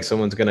I feel like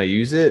someone's gonna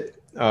use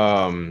it.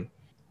 So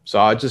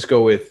I'll just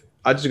go with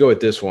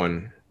this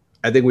one.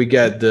 I think we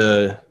get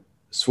the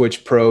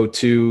Switch Pro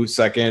 2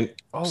 second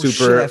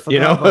Super. Shit,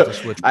 about the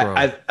Switch Pro.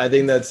 I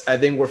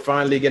think we're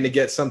finally gonna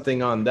get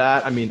something on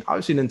that. I mean,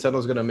 obviously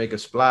Nintendo's gonna make a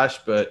splash,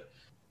 but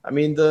I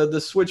mean the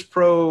Switch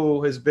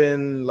Pro has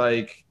been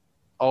like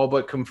all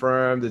but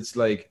confirmed. It's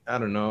like, I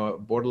don't know,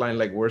 borderline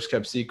like worst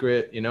kept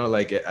secret.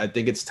 Like I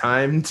think it's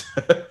time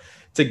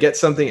to get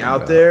something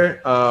out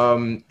there.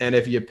 And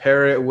if you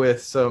pair it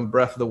with some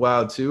Breath of the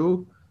Wild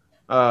 2,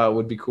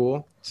 would be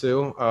cool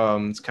too.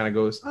 It kind of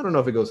goes, I don't know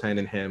if it goes hand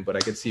in hand, but I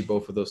could see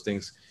both of those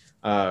things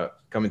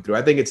coming through.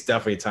 I think it's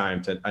definitely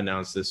time to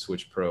announce this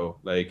Switch Pro.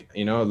 Like,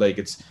 like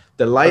it's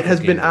the light has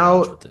been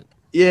out.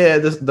 Yeah,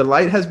 the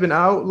light has been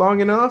out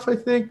long enough, I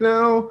think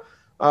now.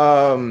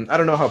 I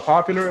don't know how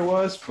popular it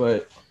was,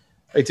 but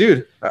hey,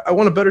 dude, I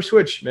want a better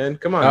Switch, man.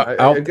 Come on.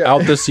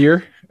 Out this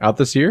year? Out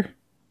this year?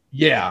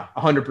 Yeah,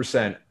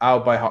 100%. I'll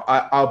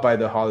buy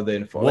the holiday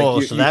and fall. Whoa,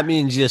 so that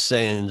means you're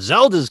saying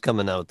Zelda's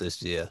coming out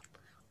this year.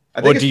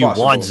 Or do you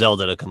want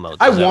Zelda to come out?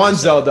 I want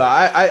Zelda.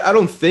 I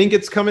don't think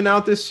it's coming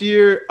out this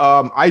year.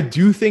 I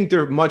do think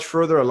they're much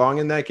further along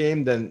in that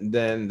game than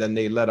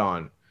they let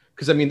on.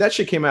 Because I mean, that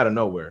shit came out of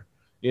nowhere.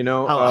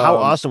 How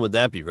awesome would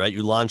that be, right?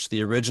 You launch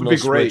the original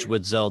Switch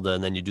with Zelda,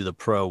 and then you do the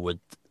Pro with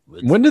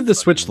when did the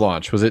Switch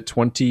launch? Was it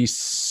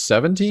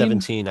 2017?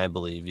 17, I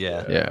believe.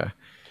 Yeah. Yeah.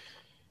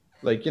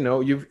 Like, the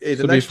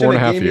next gen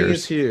of gaming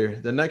is here.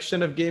 The next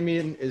gen of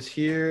gaming is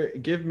here.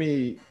 Give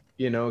me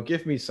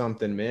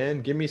something,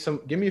 man. Give me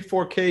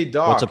 4K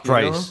dock. What's a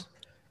price?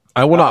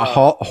 I will not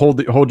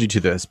hold you to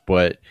this,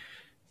 but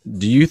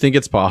do you think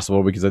it's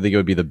possible? Because I think it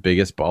would be the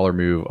biggest baller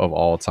move of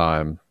all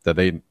time that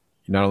they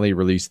not only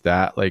release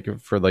that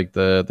like for like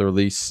the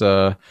release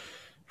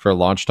for a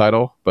launch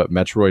title, but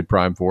Metroid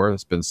Prime 4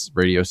 has been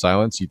radio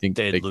silence. You think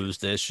They'd lose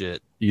this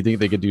shit. You think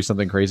they could do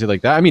something crazy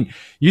like that? I mean,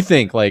 you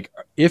think like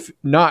if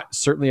not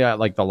certainly at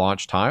like the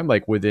launch time,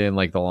 like within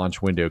like the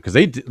launch window, because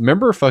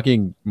remember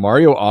fucking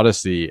Mario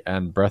Odyssey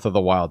and Breath of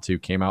the Wild 2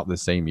 came out the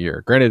same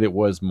year. Granted, it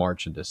was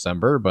March and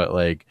December, but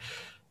like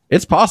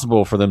it's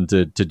possible for them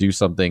to do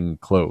something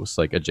close,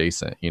 like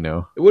adjacent. You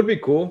know, it would be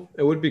cool.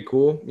 It would be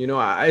cool. You know,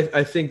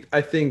 I think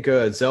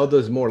Zelda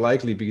is more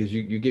likely because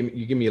you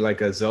give me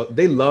like a Zelda.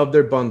 They love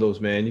their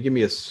bundles, man. You give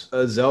me a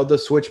Zelda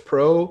Switch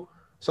Pro,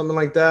 something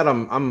like that.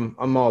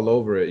 I'm all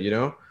over it. You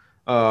know,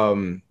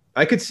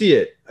 I could see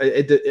it.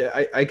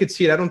 I could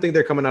see it. I don't think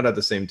they're coming out at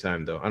the same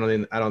time though. I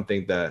don't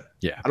think that.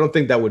 Yeah. I don't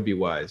think that would be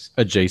wise.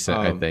 Adjacent,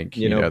 I think.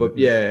 You know, but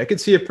yeah, I could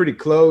see it pretty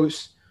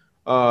close.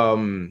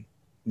 You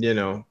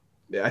know.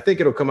 I think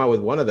it'll come out with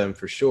one of them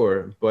for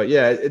sure. But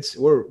yeah,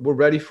 we're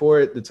ready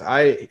for it.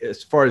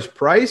 As far as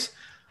price,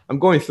 I'm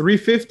going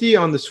 $350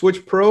 on the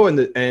Switch Pro, and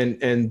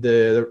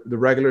the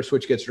regular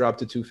Switch gets dropped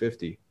to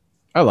 $250.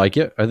 I like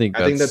it. I think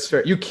that's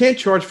fair. You can't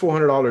charge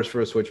 $400 for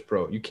a Switch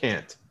Pro. You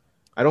can't.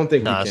 I don't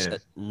think you can.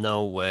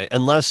 No way.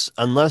 Unless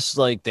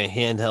like the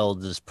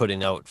handheld is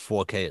putting out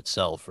 4K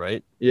itself,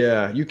 right?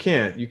 Yeah, you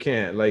can't. You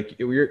can't. Like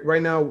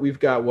right now, we've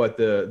got what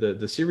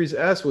the Series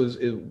S what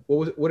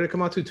did it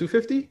come out to?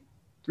 250?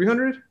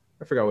 300?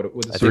 I forgot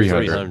what the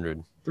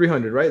 300.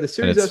 300, right? The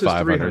Series S is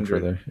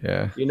 300.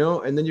 Yeah. You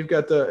know, and then you've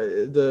got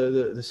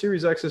the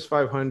Series X is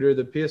 500.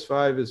 The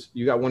PS5 is,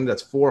 you got one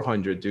that's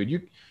 400,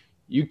 dude.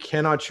 You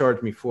cannot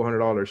charge me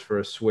 $400 for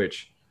a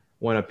Switch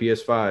when a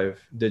PS5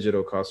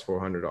 digital costs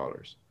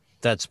 $400.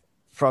 That's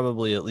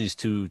probably at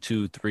least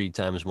 2-3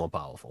 times more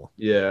powerful.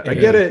 Yeah, I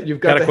get it. You've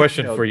got a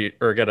question for you,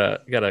 or got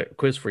a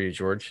quiz for you,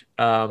 George.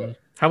 How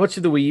much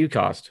did the Wii U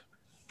cost?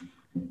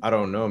 I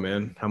don't know,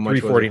 man. How much?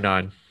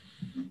 $349.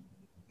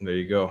 There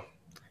you go.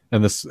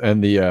 And the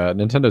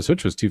Nintendo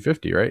Switch was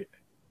 $250, right?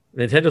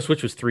 Nintendo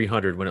Switch was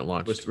 $300 when it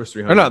launched. Was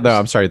 $300? Or not? No,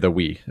 I'm sorry. The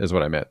Wii is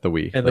what I meant. The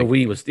Wii. And the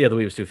Wii was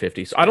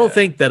 $250. So I don't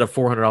think that a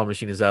 $400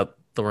 machine is out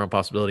the realm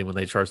possibility when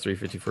they charge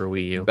 $350 for a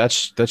Wii U.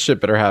 That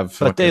shit better have.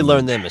 But they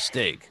learned their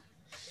mistake.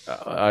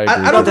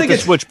 I don't think the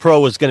Switch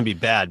Pro is going to be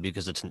bad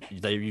because it's not.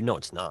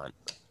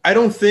 I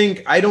don't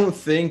think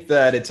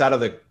that it's out of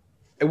the.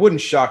 It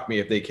wouldn't shock me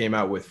if they came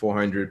out with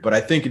 400, but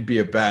I think it'd be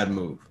a bad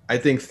move. I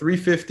think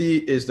 350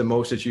 is the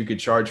most that you could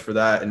charge for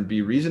that and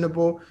be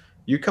reasonable.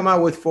 You come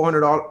out with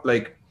 $400,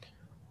 like,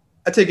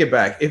 I take it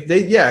back. If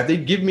they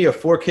give me a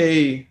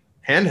 4K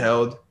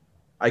handheld,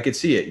 I could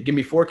see it. Give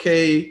me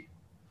 4K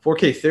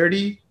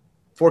 30,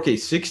 4K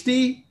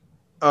 60.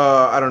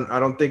 I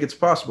don't think it's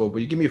possible.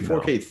 But you give me a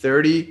 4K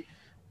 30,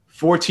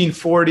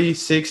 1440,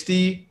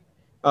 60.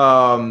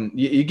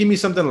 You give me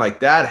something like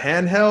that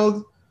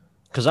handheld.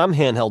 Because I'm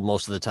handheld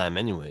most of the time,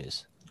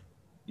 anyways.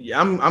 Yeah,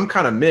 I'm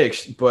kind of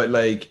mixed, but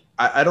like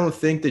I don't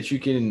think that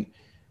you can't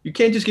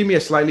just give me a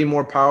slightly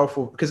more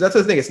powerful, because that's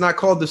the thing. It's not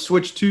called the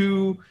Switch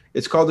 2,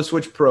 it's called the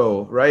Switch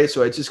Pro, right?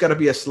 So it's just got to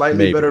be a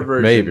slightly better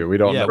version. Maybe we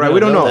don't know. Right? We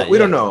don't know. We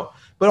don't know.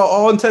 But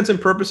all intents and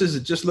purposes,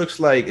 it just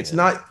looks like it's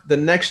not the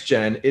next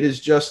gen. It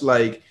is just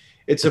like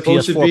it's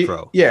supposed to be.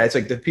 Pro. Yeah, it's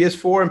like the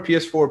PS4 and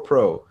PS4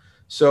 Pro.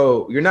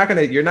 So you're not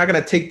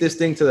gonna take this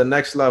thing to the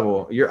next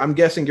level. I'm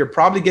guessing you're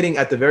probably getting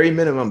at the very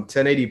minimum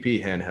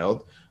 1080p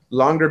handheld,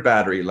 longer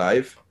battery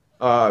life,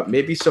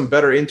 maybe some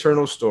better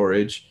internal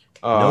storage.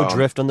 No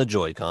drift on the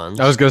Joy-Cons.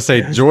 I was gonna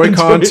say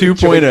Joy-Con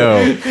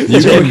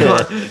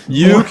 2.0.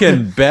 You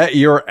can bet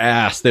your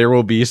ass there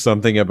will be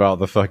something about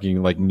the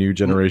fucking like new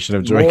generation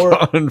of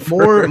Joy-Con.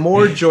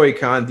 More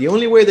Joy-Con. The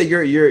only way that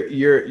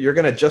you're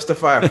gonna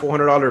justify a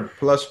 $400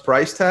 plus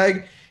price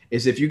tag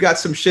is if you got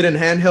some shit in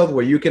handheld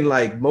where you can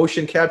like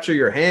motion capture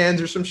your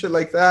hands or some shit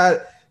like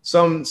that,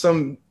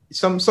 something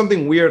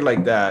weird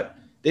like that.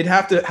 They'd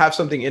have to have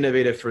something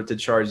innovative for it to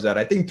charge that.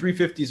 I think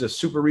 $350 is a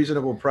super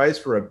reasonable price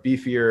for a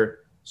beefier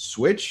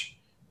Switch,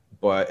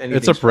 but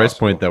it's a price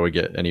point that would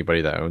get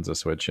anybody that owns a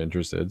Switch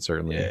interested,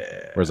 certainly.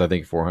 Yeah. Whereas I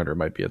think 400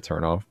 might be a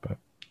turnoff, but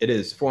it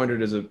is.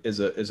 400 is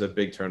a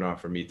big turnoff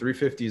for me.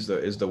 350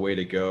 is the way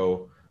to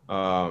go.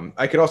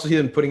 I could also see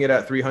them putting it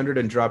at 300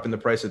 and dropping the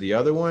price of the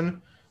other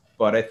one.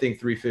 But I think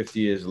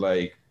 350 is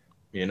like,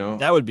 you know.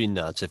 That would be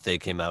nuts if they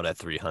came out at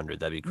 300.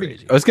 That'd be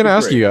crazy. I was going to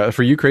ask you,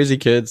 for you crazy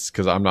kids,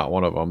 because I'm not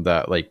one of them,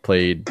 that like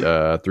played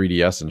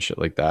 3DS and shit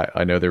like that.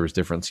 I know there was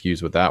different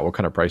SKUs with that. What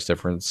kind of price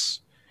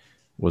difference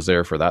was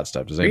there for that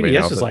stuff? Does anybody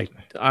know? 3DS is like,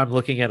 I'm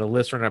looking at a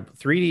list right now.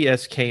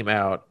 3DS came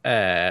out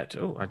at,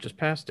 I just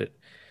passed it.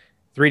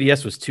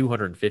 3DS was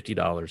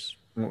 $250.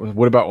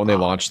 What about when they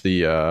launched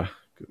the,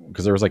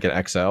 because there was like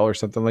an XL or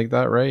something like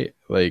that, right?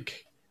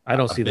 Like, I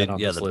don't see that on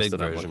this the list big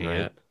that I'm version, looking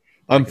right? at.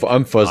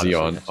 I'm fuzzy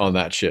on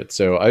that shit.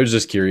 So I was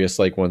just curious,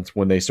 like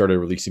when they started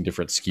releasing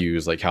different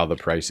SKUs, like how the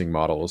pricing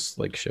models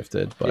like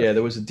shifted. But yeah,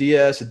 there was a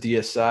DS, a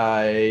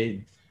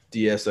DSi,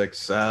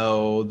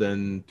 DSXL,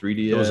 then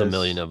 3DS. There was a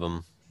million of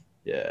them.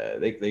 Yeah,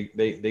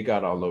 they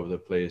got all over the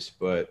place,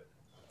 but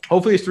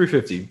hopefully it's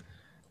 350.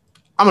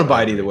 I'm gonna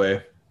buy it either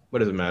way. What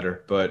does it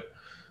matter? But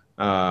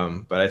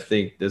I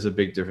think there's a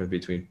big difference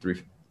between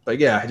But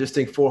yeah, I just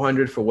think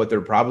 400 for what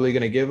they're probably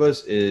going to give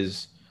us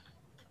it's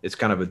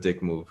kind of a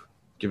dick move,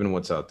 given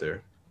what's out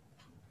there.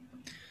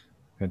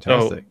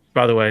 Fantastic. So,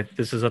 by the way,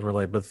 this is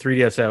unrelated, but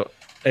 3DS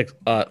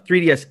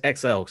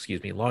XL,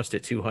 excuse me, launched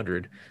at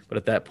 200, but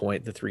at that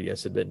point the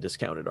 3DS had been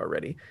discounted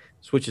already.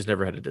 Switch has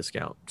never had a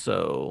discount,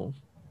 so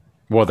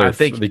Well, they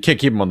can't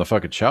keep them on the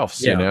fucking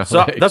shelves. Yeah, You know?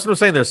 so that's what I'm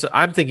saying. This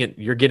I'm thinking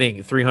you're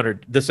getting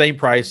 300. The same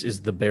price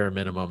is the bare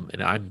minimum,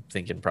 and I'm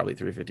thinking probably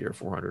 350 or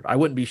 400. I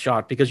wouldn't be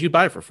shocked because you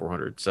buy it for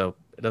 400, so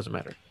it doesn't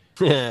matter.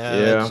 Yeah,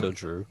 that's so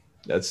true.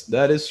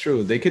 That is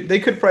true. They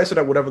could price it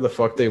at whatever the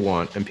fuck they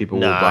want, and people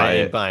will buy I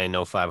ain't it. buying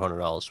no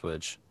 $500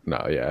 Switch.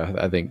 No, yeah,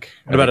 I think.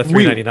 What about a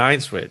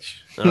 399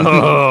 Switch?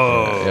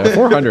 Oh, Yeah,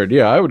 400.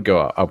 Yeah, I would go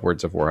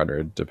upwards of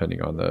 400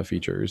 depending on the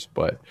features,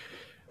 but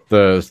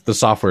the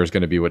software is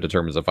going to be what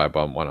determines if I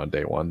bump one on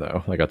day one,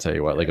 though. Like I'll tell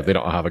you what, like if they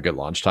don't have a good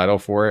launch title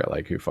for it,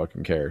 like who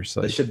fucking cares?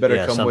 Like, This shit better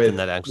come something with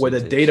that actually a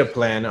takes- data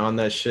plan on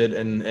that shit,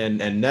 and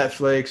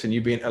Netflix, and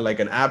you being like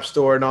an app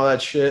store and all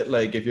that shit.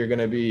 Like if you're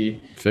gonna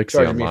be fix the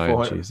charging me online,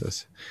 400.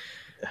 Jesus.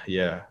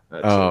 Yeah,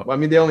 that's it. I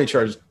mean, they only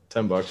charge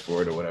 $10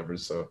 for it or whatever,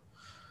 so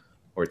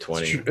or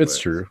 20. It's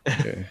but true.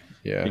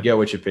 Yeah. You get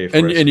what you pay for,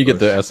 and I you get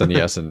the suppose.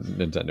 SNES and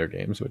Nintendo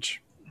games,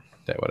 which,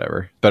 yeah,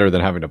 whatever. Better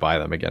than having to buy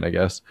them again, I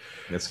guess.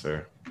 That's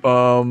fair.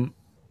 All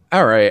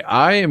right,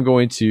 I am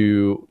going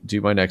to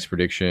do my next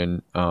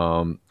prediction.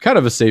 Kind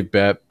of a safe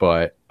bet,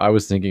 but I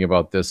was thinking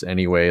about this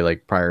anyway,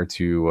 like prior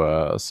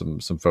to some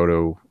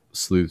photo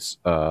sleuths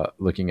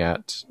looking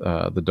at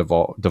the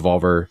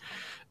Devolver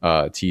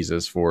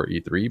teases for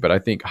E3. But I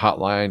think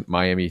Hotline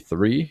Miami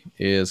 3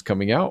 is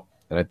coming out,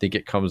 and I think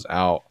it comes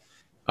out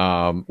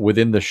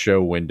within the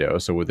show window,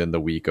 so within the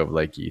week of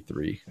like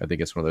E3. I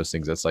think it's one of those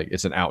things that's like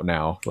it's an out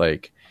now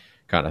like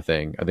kind of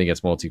thing. I think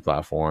it's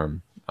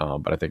multi-platform.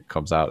 But I think it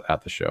comes out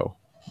at the show.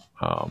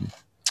 That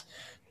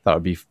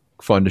would be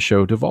fun to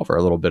show Devolver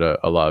a little bit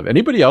of love.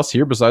 Anybody else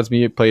here besides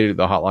me played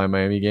the Hotline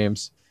Miami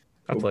games?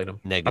 I played them.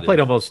 Negative. I played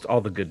almost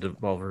all the good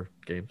Devolver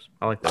games.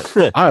 I like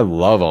that. I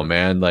love them,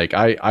 man. Like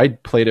I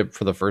played it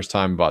for the first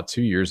time about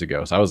 2 years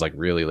ago, so I was like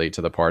really late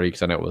to the party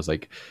because I know it was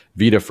like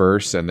Vita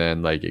first, and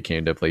then like it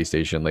came to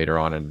PlayStation later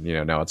on, and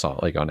now it's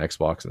all like on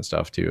Xbox and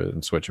stuff too,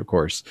 and Switch of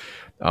course.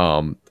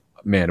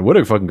 Man, what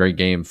a fucking great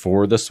game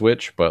for the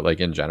Switch, but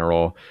like in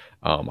general.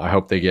 I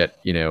hope they get,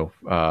 good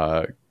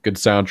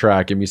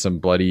soundtrack. Give me some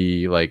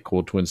bloody, like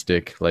cool twin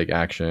stick, like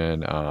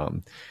action.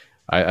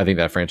 I think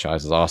that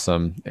franchise is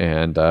awesome,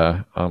 and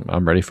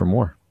I'm ready for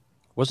more.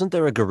 Wasn't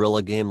there a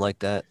gorilla game like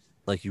that?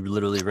 Like you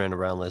literally ran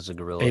around as a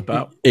gorilla. Ape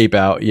Out. Ape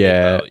Out,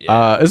 yeah. Ape Out,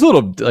 yeah. It's a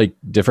little like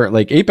different.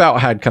 Like Ape Out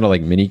had kind of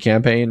like mini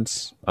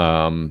campaigns,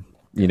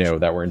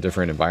 that were in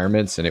different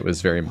environments, and it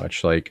was very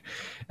much like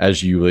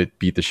as you would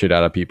beat the shit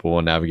out of people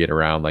and navigate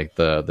around, like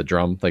the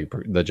drum, like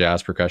the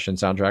jazz percussion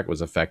soundtrack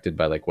was affected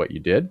by like what you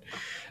did.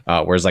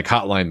 Whereas like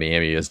Hotline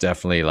Miami is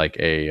definitely like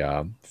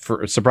a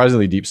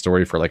surprisingly deep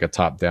story for like a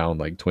top down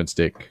like twin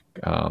stick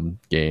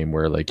game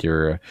where like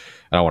I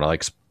don't want to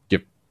like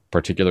give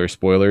particular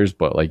spoilers,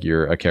 but like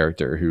you're a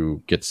character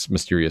who gets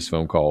mysterious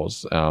phone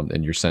calls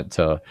and you're sent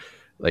to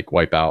like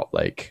wipe out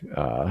like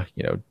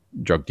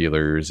drug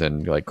dealers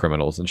and like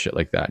criminals and shit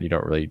like that.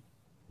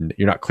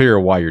 You're not clear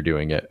why you're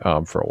doing it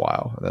for a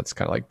while. That's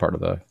kind of like part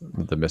of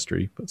the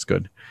mystery, but it's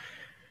good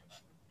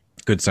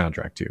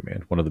soundtrack too,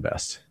 man. One of the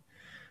best.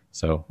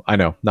 So I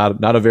know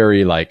not a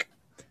very like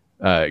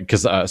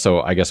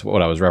so I guess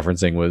what I was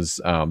referencing was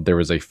there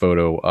was a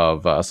photo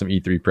of some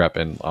E3 prep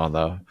and on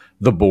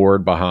the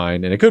board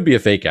behind, and it could be a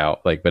fake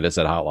out, like, but it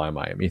said Hotline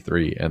Miami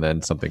 3 and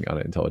then something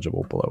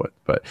unintelligible below it.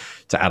 But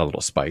to add a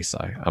little spice,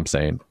 I'm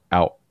saying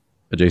out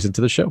adjacent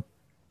to the show.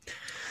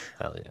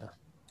 Hell yeah.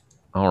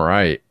 All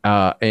right.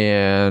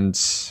 And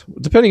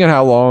depending on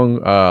how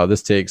long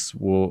this takes,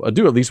 we'll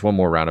do at least one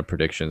more round of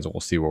predictions and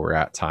we'll see where we're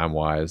at time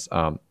wise.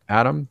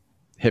 Adam,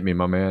 hit me,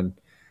 my man.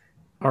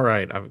 All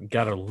right, I've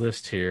got a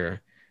list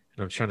here,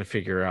 and I'm trying to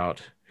figure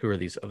out who are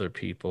these other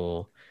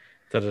people.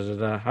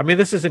 I mean,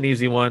 this is an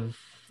easy one.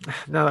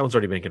 No, that one's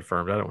already been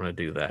confirmed. I don't want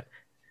to do that.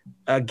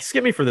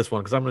 Skip me for this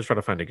one because I'm going to try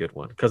to find a good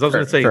one. Because I was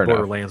going to say fair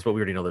Borderlands, but we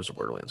already know there's a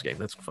Borderlands game.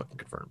 That's fucking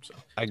confirmed. So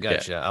I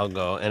gotcha. I'll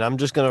go. And I'm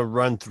just going to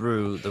run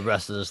through the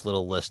rest of this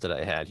little list that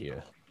I had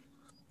here.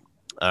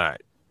 All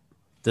right.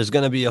 There's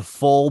going to be a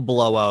full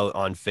blowout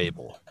on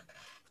Fable.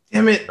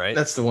 Damn it! Right?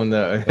 That's the one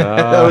that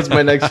that was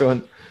my next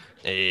one.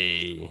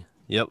 Hey.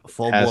 Yep.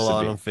 Full Has to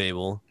blowout be. on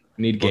Fable.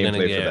 Need We're gonna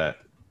gameplay get for that.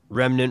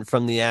 Remnant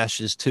from the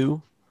Ashes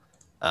 2.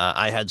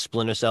 I had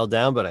Splinter Cell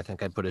down, but I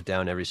think I put it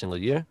down every single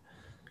year.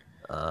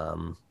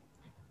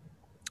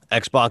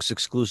 Xbox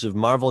exclusive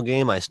Marvel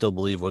game. I still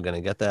believe we're going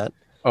to get that.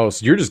 Oh,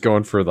 so you're just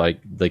going for like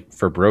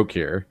for broke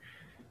here.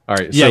 All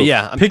right. Yeah, So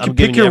yeah. I'm pick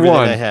giving you your everything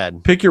one. I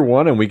had. Pick your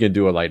one, and we can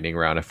do a lightning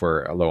round if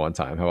we're low on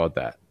time. How about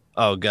that?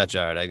 Oh,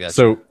 gotcha. All right, I got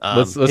So you.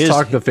 let's Here's-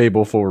 talk the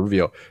Fable full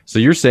reveal. So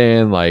you're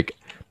saying like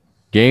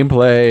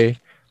gameplay,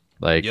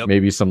 like Yep.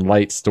 maybe some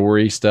light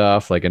story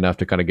stuff, like enough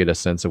to kind of get a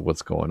sense of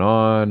what's going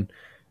on.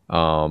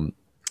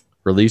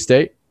 Release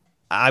date?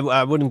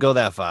 I wouldn't go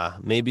that far.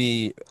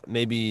 Maybe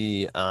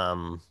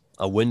a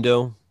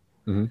window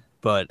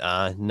But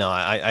no,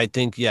 I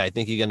think I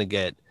think you're gonna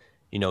get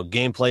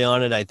gameplay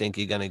on it. I think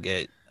you're gonna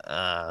get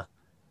a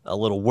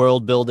little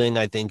world building.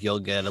 I think you'll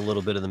get a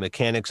little bit of the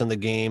mechanics in the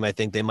game. I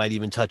think they might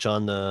even touch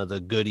on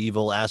the good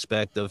evil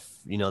aspect of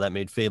that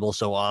made Fable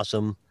so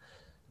awesome.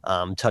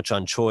 Touch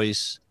on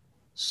choice.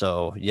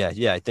 So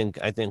I think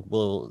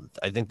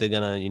they're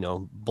gonna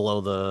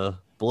blow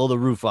the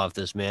roof off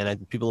this, man.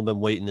 People have been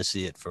waiting to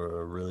see it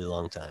for a really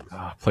long time.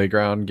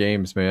 Playground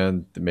Games,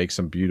 man, they make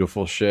some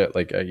beautiful shit.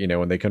 Like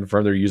when they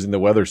confirm they're using the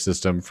weather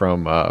system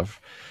from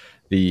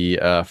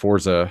the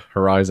Forza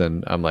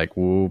Horizon, I'm like,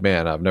 whoa,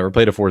 man, I've never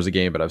played a Forza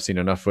game, but I've seen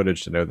enough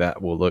footage to know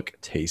that will look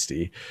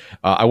tasty.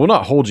 I will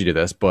not hold you to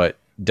this, but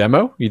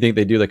demo, you think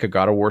they do like a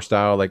God of War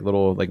style, like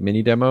little like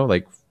mini demo,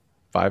 like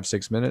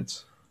 5-6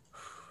 minutes?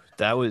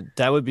 That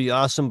would be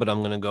awesome, but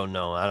I'm gonna go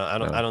no.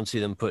 I don't see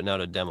them putting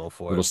out a demo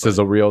for little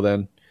sizzle reel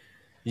then.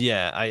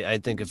 Yeah, I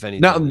think if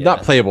anything,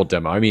 not playable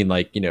demo. I mean,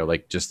 like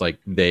like just like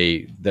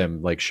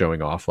them like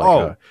showing off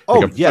like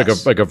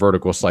like a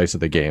vertical slice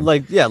of the game,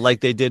 like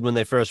they did when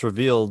they first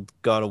revealed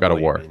God of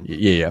War. I mean.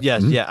 Yeah.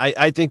 Yes,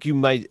 I think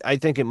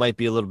it might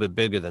be a little bit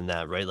bigger than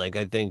that, right? Like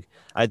I think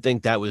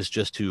that was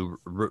just to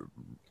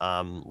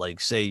like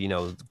say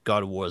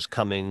God of War is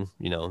coming,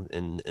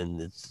 and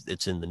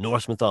it's in the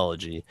Norse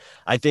mythology.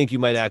 I think you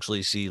might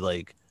actually see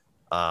like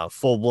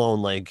full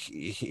blown, like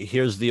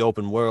here's the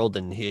open world,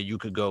 and here you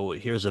could go,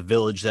 here's a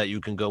village that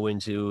you can go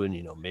into,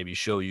 and maybe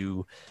show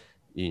you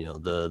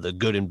the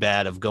good and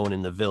bad of going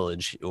in the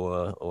village,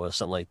 or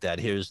something like that.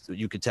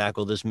 You could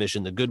tackle this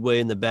mission the good way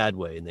and the bad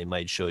way, and they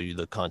might show you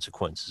the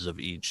consequences of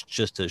each,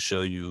 just to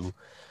show you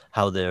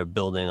how they're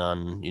building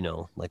on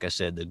like I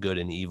said, the good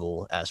and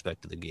evil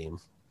aspect of the game.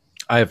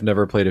 I have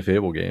never played a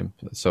Fable game,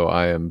 so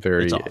I am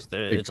very it's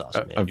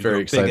awesome, man. I'm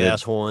very excited. Big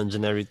ass horns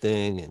and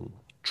everything, and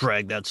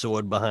drag that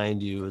sword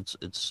behind you. It's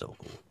so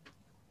cool.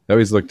 It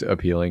always looked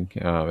appealing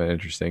and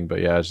interesting, but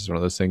yeah, it's just one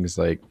of those things,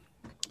 like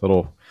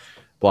little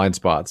blind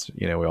spots.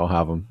 We all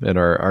have them in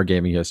our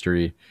gaming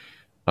history.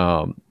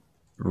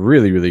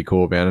 Really, really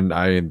cool, man. And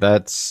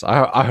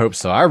I hope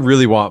so. I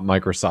really want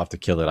Microsoft to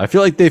kill it. I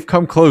feel like they've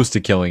come close to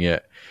killing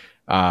it,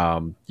 at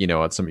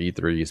some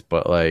E3s,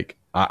 but like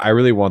I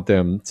really want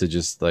them to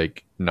just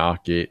like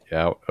knock it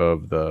out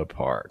of the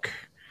park.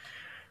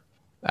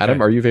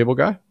 Adam, Are you a Fable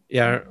guy?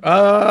 Yeah.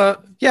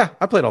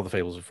 I played all the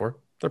Fables before.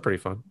 They're pretty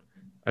fun.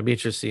 I'd be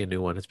interested to see a new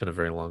one. It's been a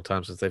very long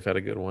time since they've had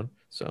a good one,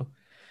 so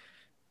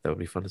that would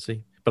be fun to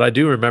see. But I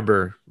do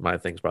remember my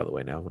things, by the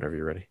way, now, whenever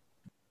you're ready.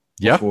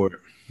 Yeah.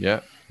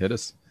 Yeah. Hit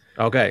us.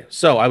 Okay.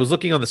 So I was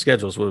looking on the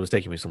schedules, what was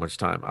taking me so much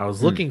time. I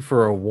was looking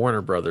for a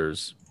Warner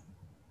Brothers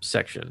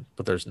section,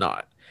 but there's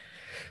not.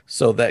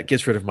 So that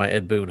gets rid of my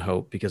Ed Boon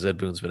hope, because Ed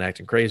Boon's been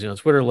acting crazy on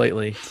Twitter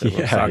lately.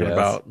 Talking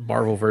about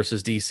Marvel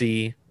versus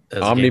DC.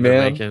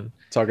 Omni-Man.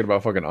 Talking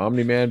about fucking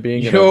Omni-Man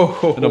being in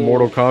a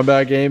Mortal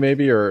Kombat game,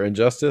 maybe, or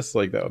Injustice.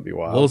 Like, that would be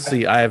wild. We'll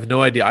see. I have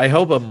no idea. I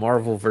hope a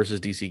Marvel versus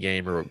DC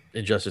game or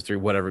Injustice 3,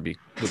 whatever, would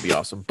be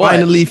awesome. But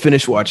finally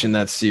finished watching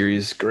that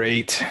series.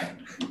 Great.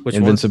 Which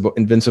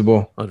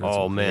Invincible.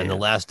 Oh man, the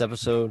last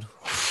episode.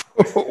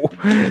 Well,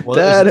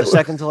 is it the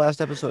second to last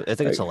episode? I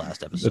think it's the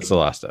last episode. It's the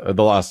last.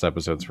 The last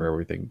episode's where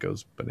everything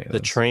goes bananas. The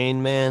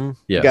train, man.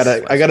 Yes.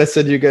 I gotta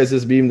send you guys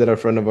this meme that a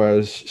friend of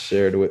ours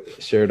shared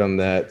on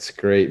that. It's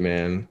great,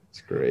 man.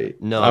 It's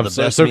great. No, the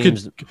best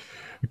memes.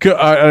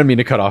 I don't mean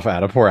to cut off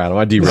Adam. Poor Adam.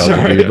 I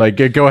derailed you, dude.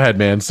 Like, go ahead,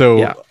 man.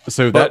 So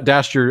that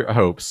dashed your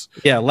hopes.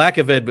 Yeah, lack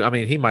of Ed. I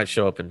mean, he might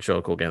show up and show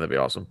a cool game. That'd be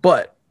awesome.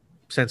 But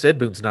since Ed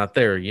Boon's not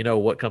there,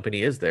 what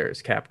company is there?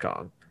 Is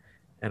Capcom.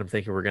 And I'm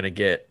thinking we're gonna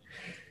get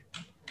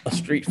a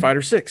Street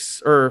Fighter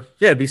 6, or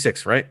it'd be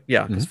 6, right?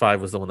 Yeah, because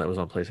 5 was the one that was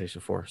on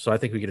PlayStation 4. So I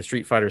think we get a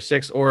Street Fighter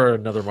 6 or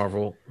another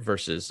Marvel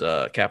versus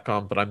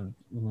Capcom, but I'm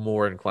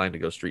more inclined to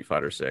go Street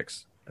Fighter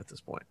 6 at this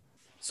point.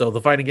 So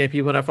the fighting game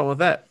people would have fun with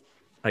that,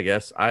 I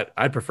guess.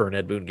 I'd prefer an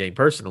Ed Boon game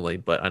personally,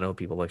 but I know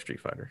people like Street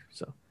Fighter.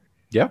 So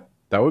yeah,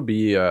 that would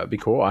be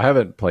cool. I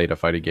haven't played a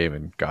fighting game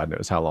in God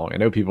knows how long. I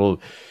know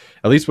people,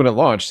 at least when it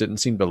launched, didn't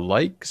seem to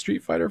like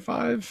Street Fighter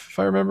 5, if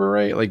I remember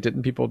right. Like,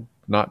 didn't people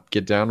not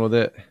get down with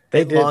it?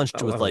 They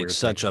launched with like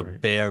such a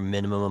bare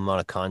minimum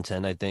amount of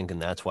content, I think,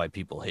 and that's why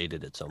people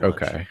hated it so much.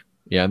 Okay.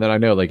 Yeah, and then I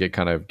know like it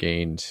kind of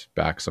gained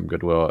back some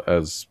goodwill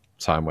as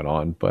time went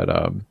on, but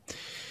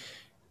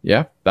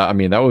yeah, that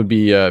would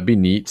be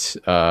neat.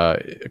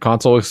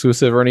 Console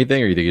exclusive or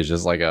anything, or you think it's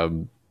just like a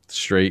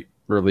straight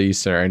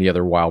release, or any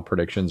other wild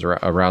predictions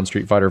around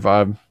Street Fighter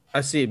 5?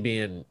 I see it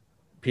being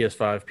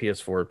PS5,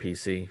 PS4,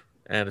 PC,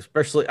 and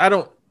especially I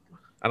don't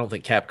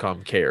think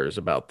Capcom cares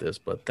about this,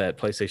 but that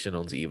PlayStation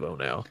owns Evo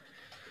now.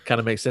 Kind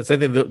of makes sense. I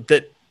think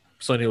that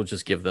Sony will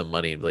just give them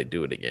money and like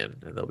do it again,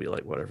 and they'll be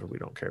like, whatever, we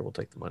don't care, we'll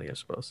take the money, I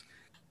suppose.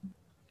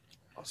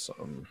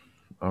 Awesome.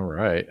 All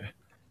right,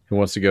 who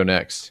wants to go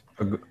next?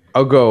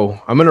 I'll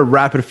go. I'm gonna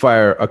rapid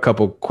fire a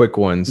couple quick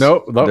ones.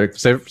 No,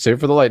 save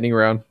for the lightning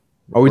round.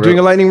 Are we doing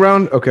a lightning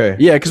round? Okay.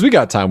 Yeah, because we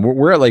got time.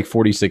 We're at like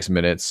 46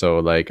 minutes, so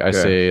like I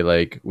say,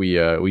 like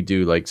we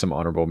do like some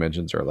honorable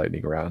mentions or a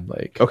lightning round.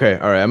 Like okay,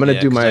 all right. I'm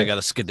gonna do my. I got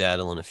to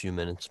skedaddle in a few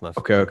minutes. My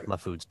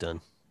food's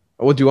done.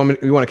 What do you want me?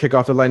 You want to kick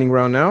off the lightning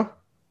round now?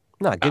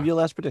 No, give your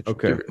last prediction.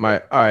 Okay.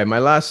 My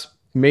last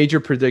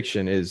major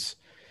prediction is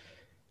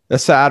a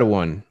sad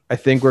one. I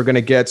think we're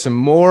gonna get some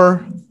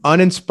more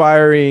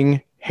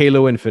uninspiring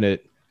Halo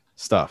Infinite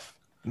stuff.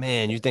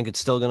 Man, you think it's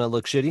still gonna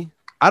look shitty?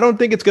 I don't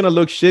think it's gonna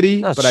look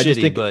shitty, Not but I just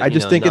shitty, think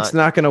but, it's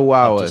not gonna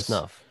wow Up to us.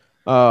 snuff.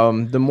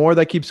 The more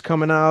that keeps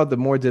coming out, the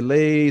more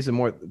delays, the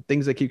more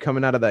things that keep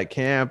coming out of that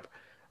camp.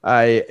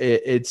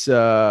 It's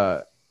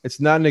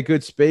not in a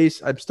good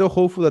space. I'm still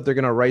hopeful that they're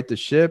gonna right the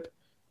ship,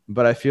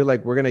 but I feel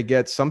like we're gonna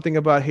get something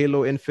about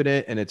Halo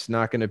Infinite, and it's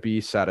not gonna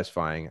be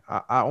satisfying.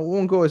 I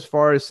won't go as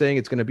far as saying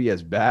it's gonna be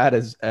as bad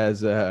as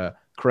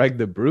Craig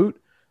the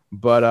Brute,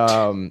 but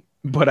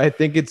I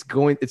think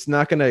it's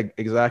not gonna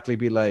exactly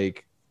be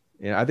like,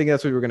 I think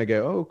that's what we're gonna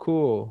get. Oh,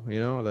 cool,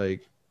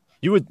 like.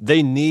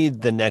 They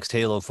need the next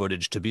Halo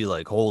footage to be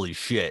like, holy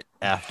shit,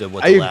 after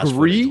what the last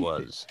footage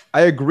was.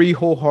 I agree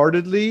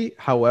wholeheartedly.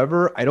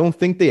 However, I don't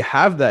think they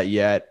have that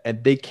yet,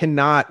 and they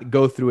cannot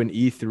go through an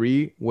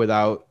E3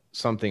 without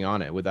something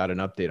on it, without an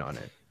update on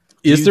it.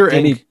 Is there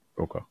any?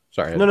 Okay,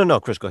 sorry. No,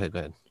 Chris, go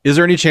ahead. Is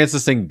there any chance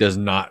this thing does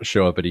not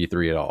show up at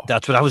E3 at all?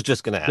 That's what I was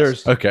just gonna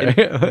ask. Okay.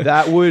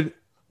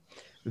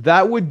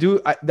 That would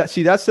do.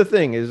 That's the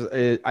thing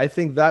is, I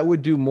think that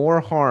would do more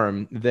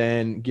harm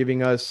than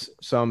giving us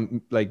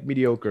some like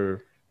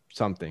mediocre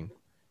something.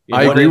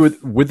 I agree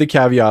with the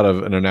caveat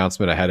of an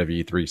announcement ahead of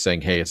E3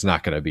 saying, "Hey, it's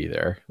not going to be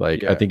there."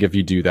 Like, I think if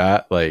you do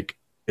that, like,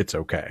 it's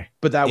okay.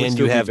 But that would and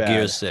still you have be bad.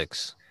 Gear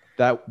 6.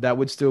 That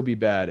would still be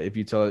bad if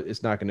you tell it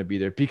it's not going to be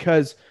there,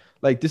 because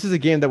like this is a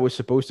game that was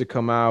supposed to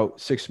come out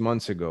 6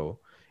 months ago,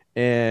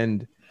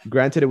 and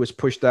granted it was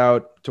pushed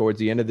out towards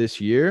the end of this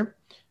year.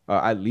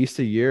 At least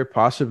a year,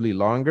 possibly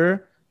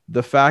longer.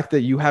 The fact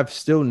that you have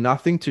still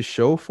nothing to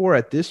show for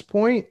at this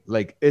point,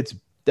 like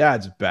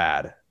that's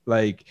bad.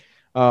 Like,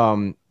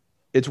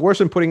 it's worse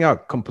than putting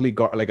out complete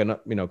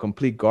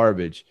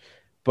garbage.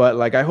 But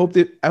like, I hope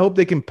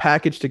they can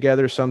package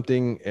together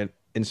something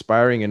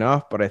inspiring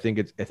enough. But I think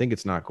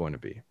it's not going to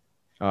be,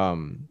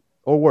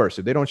 or worse,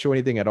 if they don't show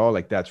anything at all.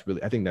 Like I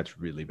think that's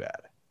really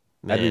bad.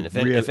 Man,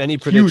 if any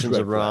predictions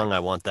are wrong, I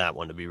want that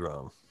one to be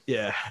wrong.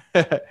 Yeah,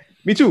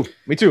 me too.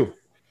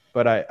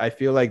 But I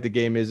feel like the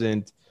game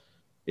isn't.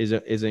 I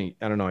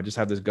don't know. I just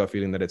have this gut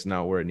feeling that it's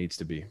not where it needs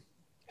to be.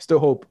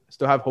 Still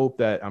have hope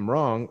that I'm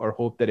wrong, or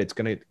hope that it's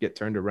gonna get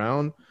turned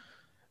around.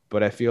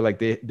 But I feel like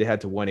they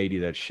had to 180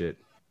 that shit.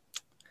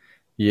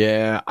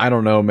 Yeah, I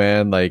don't know,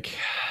 man. Like,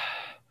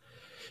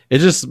 it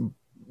just,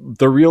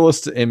 the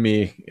realist in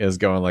me is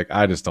going like,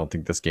 I just don't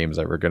think this game is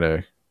ever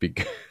gonna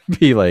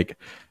be like.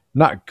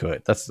 Not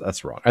good.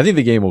 That's wrong. I think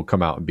the game will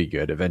come out and be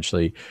good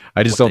eventually.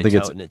 I just don't think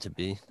it to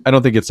be. I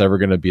don't think it's ever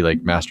going to be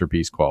like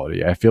masterpiece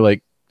quality. I feel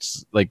like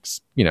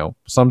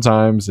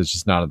sometimes it's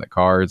just not in the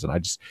cards, and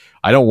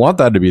I don't want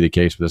that to be the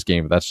case with this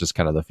game. But that's just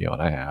kind of the feeling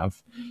I have.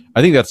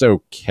 I think that's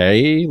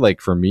okay.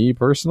 Like for me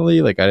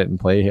personally, like I didn't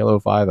play Halo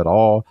 5 at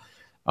all.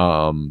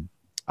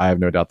 I have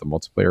no doubt the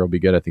multiplayer will be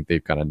good. I think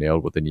they've kind of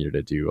nailed what they needed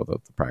to do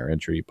with the prior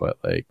entry. But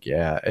like,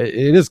 yeah,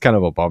 it is kind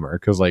of a bummer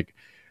because like,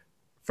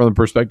 from the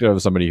perspective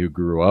of somebody who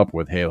grew up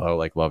with Halo,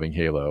 like loving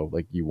Halo,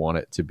 like you want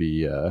it to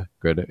be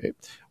good. Hey,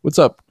 what's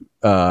up,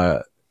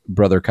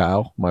 brother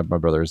Kyle? My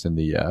brother's in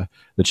the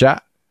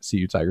chat. See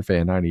you, Tiger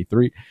Fan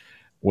 93.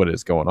 What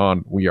is going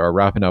on? We are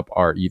wrapping up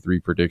our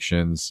E3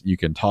 predictions. You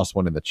can toss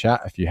one in the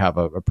chat if you have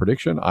a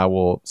prediction. I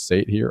will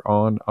say it here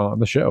on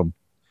the show.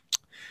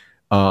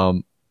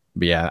 But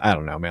yeah, I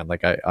don't know, man.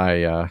 Like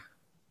I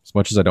as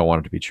much as I don't want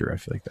it to be true, I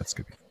feel like that's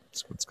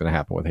what's going to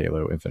happen with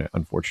Halo Infinite,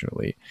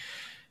 unfortunately.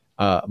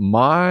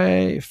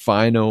 My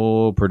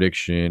final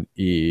prediction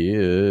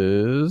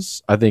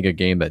is I think a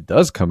game that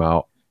does come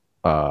out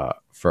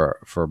for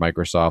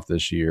Microsoft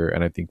this year,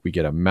 and I think we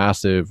get a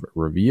massive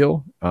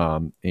reveal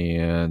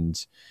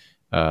and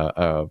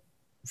a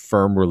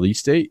firm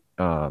release date.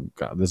 God,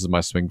 this is my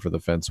swing for the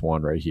fence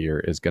one right here,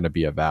 is going to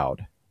be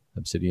Avowed.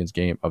 Obsidian's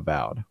game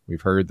Avowed.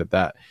 We've heard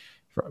that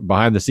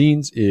behind the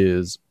scenes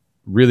is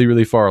really,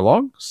 really far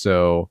along.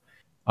 So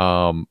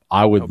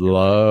I would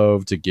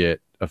love to get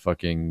a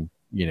fucking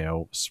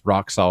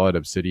rock solid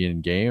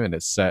Obsidian game, and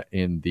it's set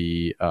in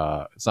the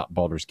it's not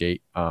Baldur's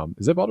Gate.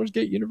 Is it Baldur's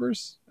Gate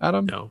universe,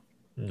 Adam?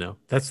 No,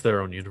 that's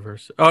their own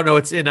universe. Oh no,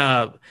 it's in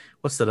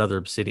what's that other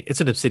Obsidian?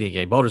 It's an Obsidian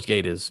game. Baldur's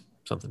Gate is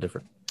something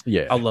different.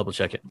 Yeah, I'll double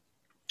check it.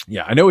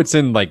 Yeah, I know it's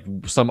in like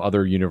some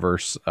other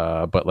universe,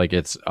 but like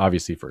it's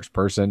obviously first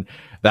person.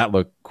 That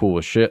looked cool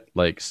as shit.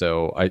 Like,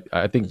 so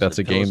I think that's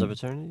a game. Pillars of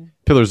Eternity?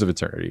 Pillars of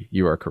Eternity.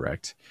 You are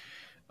correct.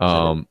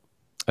 I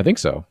think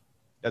so.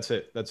 That's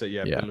it.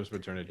 Yeah. Pillars of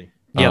Eternity.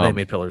 Yeah, they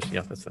made Pillars.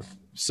 Yeah, that's it.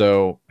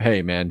 So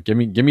hey, man, give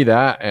me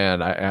that,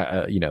 and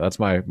I that's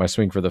my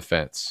swing for the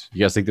fence.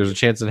 You guys think there's a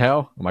chance in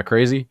hell? Am I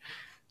crazy?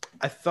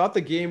 I thought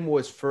the game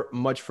was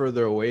much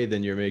further away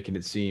than you're making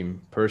it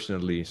seem,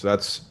 personally. So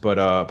but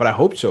I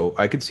hope so.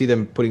 I could see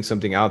them putting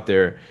something out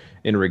there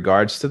in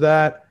regards to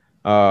that.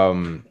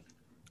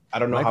 I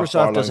don't know how far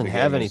Microsoft along doesn't the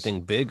have game is.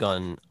 anything big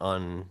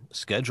on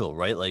schedule,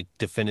 right? Like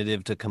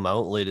definitive to come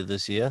out later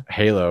this year.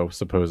 Halo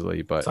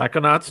supposedly, but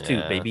Psychonauts 2,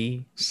 Yeah.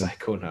 baby.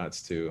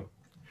 Psychonauts 2.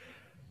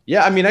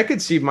 Yeah, I mean, I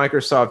could see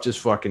Microsoft just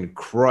fucking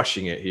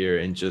crushing it here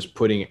and just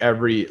putting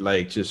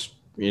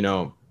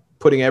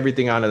putting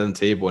everything on the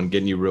table and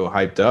getting you real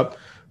hyped up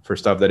for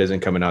stuff that isn't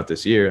coming out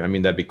this year. I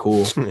mean, that'd be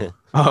cool.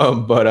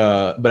 But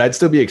I'd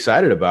still be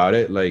excited about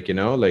it. Like,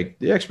 like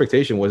the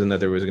expectation wasn't that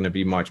there was going to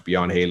be much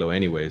beyond Halo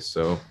anyways.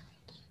 So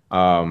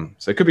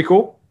it could be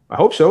cool. I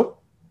hope so.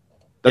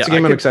 That's a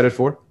game I'm excited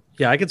for.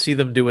 Yeah, I could see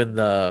them doing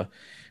the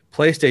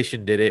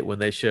PlayStation did it when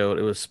they showed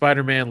it was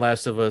Spider-Man,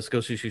 Last of Us,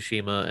 Ghost of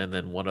Tsushima, and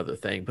then one other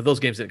thing. But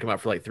those games didn't come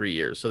out for like 3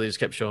 years, so they just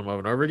kept showing them over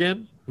and over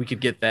again. We could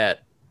get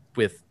that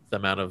with the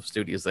amount of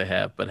studios they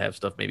have, but have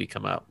stuff maybe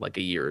come out like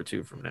a year or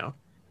two from now.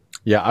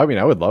 yeah, I mean,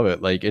 I would love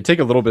it. Like, it'd take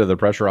a little bit of the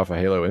pressure off of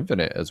Halo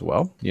Infinite as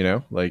well.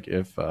 Like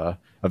if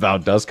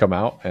Avowed does come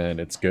out and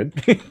it's good,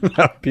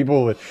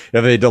 people would,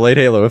 if they delayed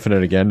Halo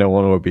Infinite again, no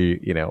one would be,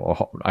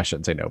 I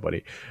shouldn't say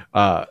nobody.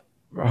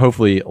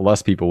 Hopefully,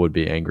 less people would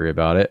be angry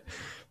about it.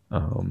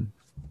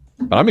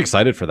 But I'm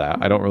excited for that.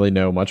 I don't really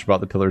know much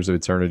about the Pillars of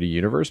Eternity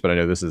universe, but I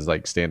know this is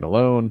like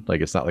standalone.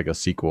 Like, it's not like a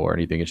sequel or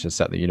anything. It's just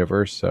set in the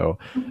universe. So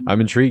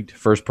I'm intrigued.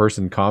 First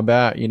person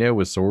combat,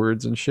 with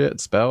swords and shit,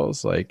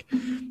 spells. Like,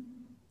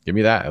 give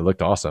me that. It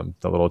looked awesome.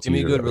 The little Give me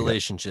teaser good that we got.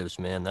 relationships,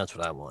 man. That's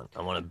what I want.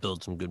 I want to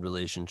build some good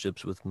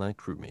relationships with my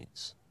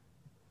crewmates.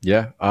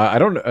 Yeah. I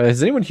don't know.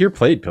 Has anyone here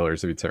played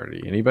Pillars of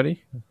Eternity?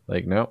 Anybody?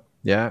 Like, no.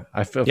 Yeah.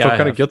 I feel Yeah, I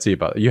kind of have. guilty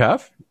about it. You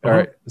have? All Uh-huh.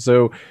 right.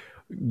 So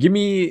give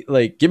me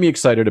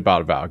excited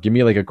about Vow. Give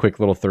me like a quick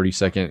little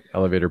 30-second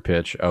elevator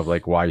pitch of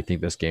like why you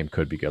think this game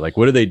could be good. Like,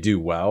 what do they do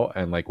well,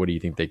 and like what do you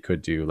think they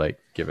could do, like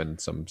given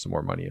some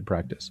more money in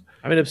practice?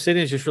 I mean,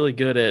 Obsidian is just really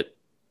good at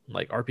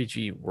like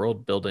RPG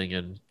world building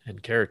and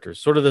characters.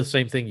 Sort of the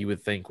same thing you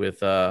would think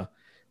with early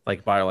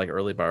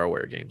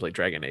BioWare games like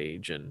Dragon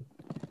Age, and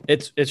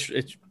it's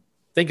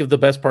think of the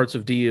best parts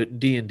of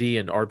D&D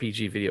and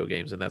RPG video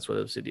games, and that's what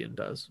Obsidian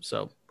does.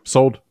 So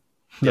Sold.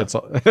 That's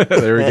all.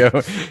 There we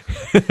go.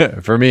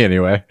 For me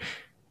anyway.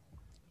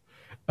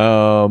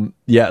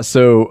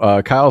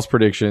 So Kyle's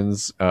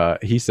predictions,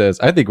 he says,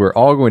 I think we're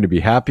all going to be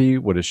happy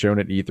what is shown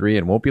at E3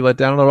 and won't be let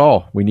down at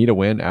all. We need a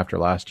win after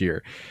last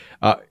year.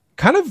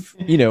 Kind of,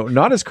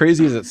 not as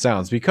crazy as it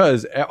sounds,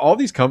 because all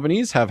these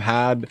companies have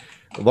had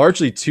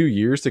largely 2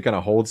 years to kind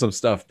of hold some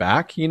stuff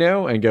back,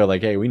 and go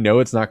like, hey, we know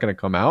it's not going to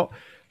come out.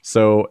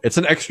 So it's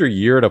an extra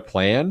year to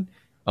plan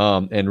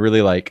and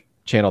really like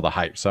channel the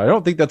hype. So I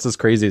don't think that's as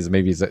crazy as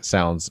maybe as it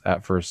sounds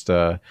at first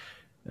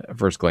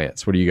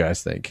glance. What do you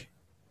guys think?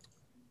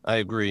 I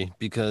agree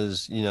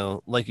because,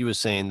 like you were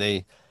saying,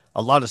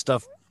 a lot of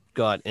stuff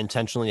got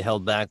intentionally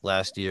held back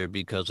last year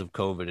because of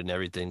COVID and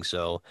everything.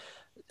 So,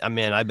 I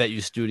mean, I bet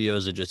you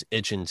studios are just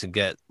itching to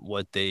get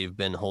what they've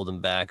been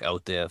holding back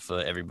out there for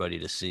everybody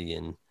to see.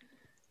 And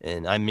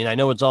I mean, I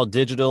know it's all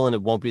digital and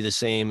it won't be the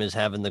same as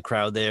having the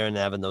crowd there and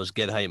having those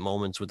get hype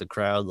moments with the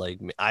crowd. Like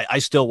I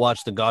still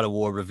watch the God of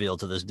War reveal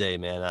to this day,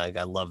 man.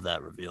 I love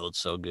that reveal. It's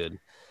so good.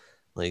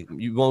 Like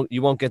you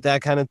won't get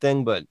that kind of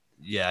thing, but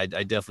yeah, I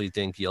definitely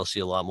think you'll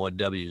see a lot more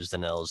W's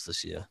than L's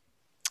this year.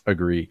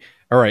 Agree.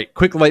 All right,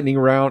 quick lightning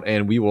round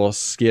and we will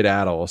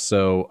skedaddle.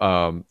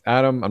 So,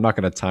 Adam, I'm not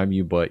going to time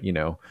you, but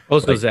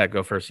let's go Zach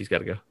go first. He's got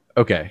to go.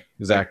 Okay,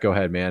 Zach, go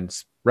ahead, man.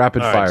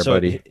 Rapid All fire, right, so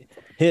buddy.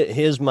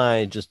 Here's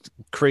my just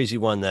crazy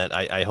one that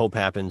I hope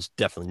happens.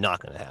 Definitely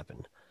not going to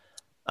happen.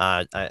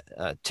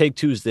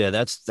 Take-Two's there.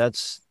 That's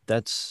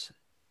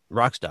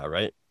Rockstar,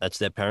 right? That's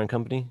their parent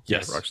company.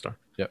 Yes, Rockstar.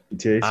 Yep.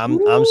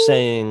 I'm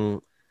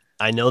saying,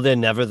 I know they're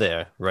never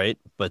there, right?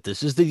 But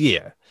this is the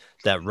year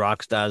that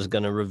Rockstar is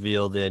going to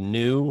reveal their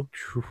new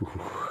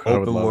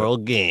open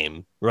world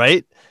game,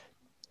 right?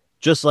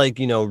 Just like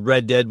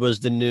Red Dead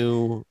was the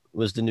new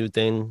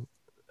thing.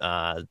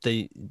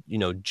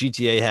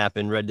 GTA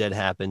happened, Red Dead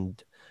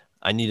happened.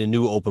 I need a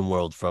new open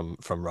world from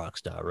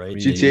Rockstar, right?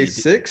 GTA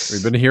 6?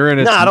 We've been hearing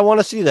it. No, I don't want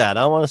to see that.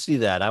 I want to see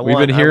that. We've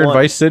been hearing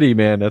Vice City,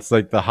 man. That's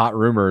like the hot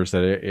rumors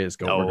that it is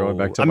going. We're going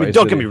back to. I mean, Vice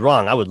don't City. get me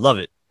wrong. I would love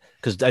it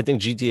because I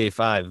think GTA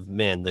 5,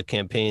 man, the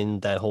campaign,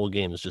 that whole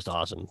game is just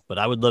awesome. But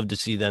I would love to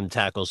see them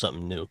tackle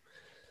something new.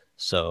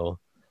 So,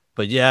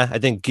 but yeah, I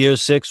think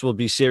Gears 6 will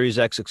be Series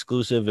X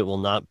exclusive. It will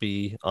not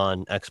be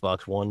on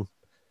Xbox One.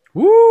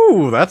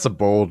 Woo, that's a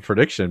bold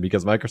prediction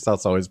because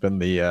Microsoft's always been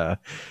the,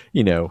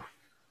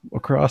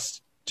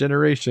 across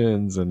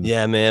generations and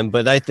yeah, man.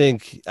 But I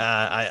think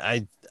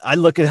I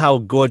look at how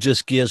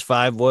gorgeous Gears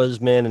 5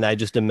 was, man, and I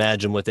just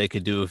imagine what they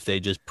could do if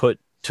they just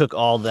took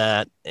all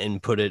that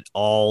and put it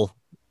all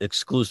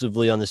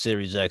exclusively on the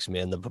Series X,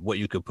 man. What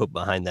you could put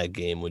behind that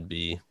game would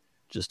be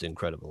just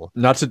incredible.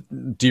 Not to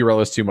derail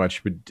us too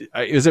much, but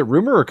is it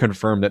rumor or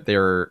confirmed that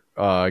they're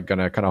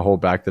gonna kind of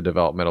hold back the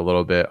development a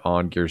little bit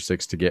on Gear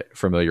 6 to get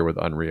familiar with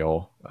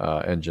Unreal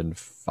Engine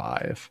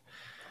 5?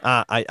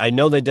 I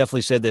know they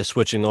definitely said they're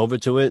switching over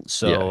to it,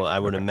 so Yeah, I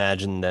would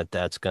imagine that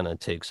that's gonna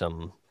take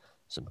some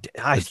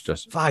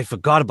I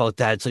forgot about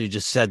that until you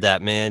just said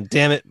that, man.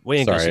 Damn it. We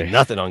ain't going to see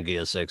nothing on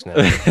Gear 6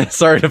 now.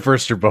 Sorry to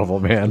burst your bubble,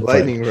 man.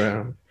 Lightning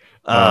round.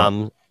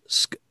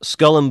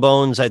 Skull and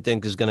Bones, I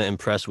think, is going to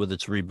impress with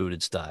its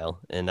rebooted style.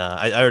 And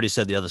I already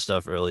said the other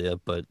stuff earlier,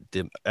 but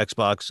the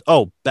Xbox.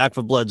 Oh, Back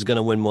 4 Blood's going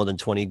to win more than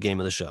 20 Game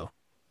of the Show.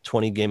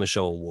 20 Game of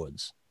Show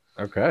awards.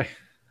 Okay.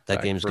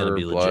 That game's going to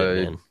be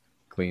legit, man.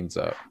 Cleans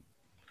up.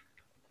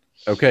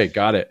 Okay,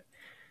 got it.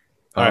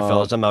 All right,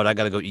 fellas, I'm out. I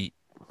got to go eat.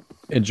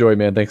 Enjoy,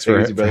 man. Thanks for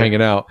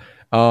hanging out.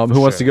 Who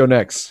wants to go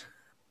next?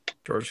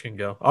 George can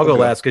go. I'll go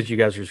last because you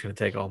guys are just going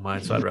to take all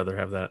mine, so I'd rather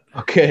have that.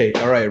 Okay,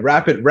 all right.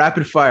 Rapid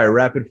fire.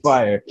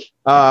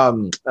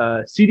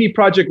 CD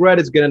Projekt Red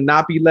is going to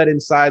not be let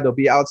inside. They'll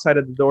be outside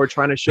of the door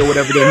trying to show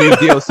whatever their new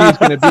DLC is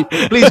going to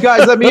be. Please,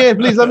 guys, let me in.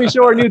 Please let me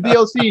show our new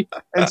DLC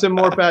and some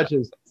more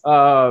patches.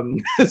 So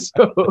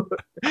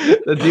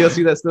the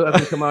DLC that still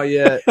hasn't come out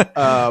yet.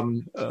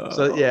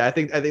 So yeah, I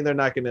think they're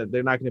not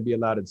gonna be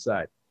allowed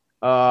inside.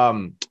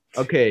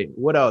 Okay,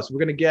 what else? We're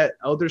gonna get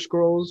Elder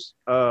Scrolls,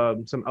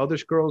 some Elder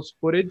Scrolls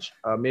footage,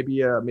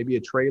 maybe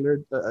a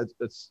trailer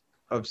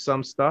of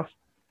some stuff.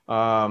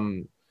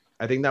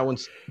 I think that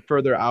one's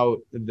further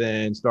out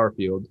than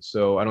Starfield,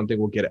 so I don't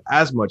think we'll get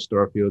as much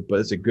Starfield, but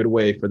it's a good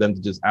way for them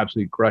to just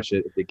absolutely crush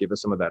it if they give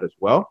us some of that as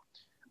well.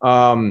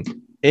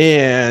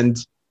 And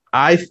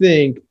I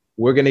think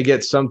we're gonna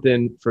get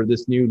something for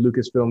this new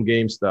Lucasfilm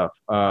game stuff.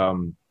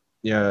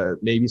 Yeah,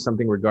 maybe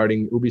something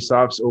regarding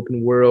Ubisoft's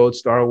open world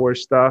Star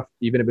Wars stuff,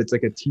 even if it's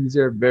like a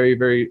teaser, very,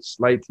 very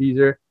slight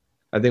teaser.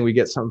 I think we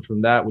get something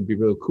from that would be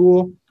really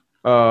cool.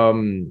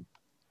 And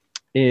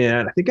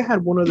I think I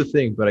had one other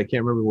thing, but I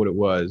can't remember what it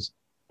was.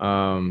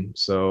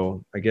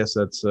 So I guess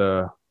that's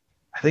I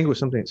think it was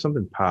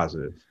something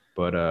positive,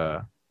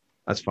 but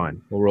that's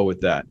fine. We'll roll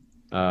with that.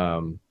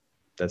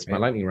 That's my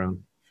lightning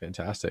round.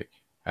 Fantastic.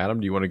 Adam,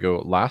 do you want to go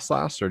last,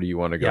 or do you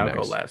want to go next?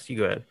 I'll go last. You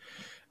go ahead.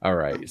 All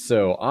right.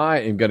 So I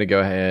am going to go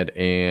ahead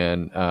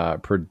and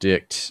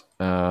predict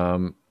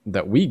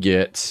that we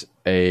get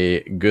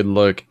a good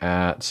look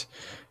at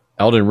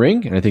Elden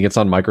Ring. And I think it's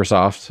on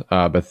Microsoft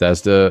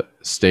Bethesda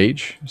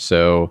stage.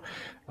 So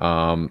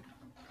in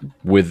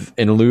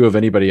lieu of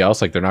anybody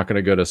else, like they're not going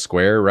to go to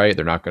Square, right?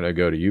 They're not going to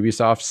go to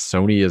Ubisoft.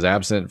 Sony is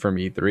absent from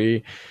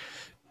E3.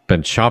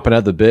 Been chomping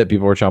at the bit.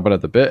 People were chomping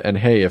at the bit. And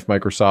hey, if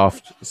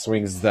Microsoft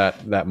swings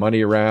that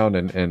money around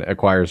and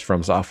acquires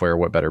From Software,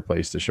 what better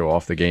place to show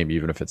off the game,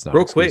 even if it's not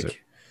exclusive?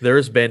 Quick, there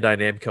is Bandai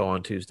Namco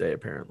on Tuesday,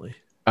 apparently.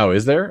 Oh,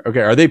 is there?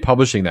 Okay, are they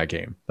publishing that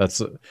game?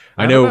 That's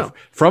I know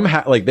from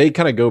like they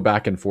kind of go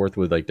back and forth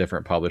with like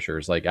different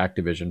publishers, like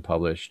Activision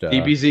published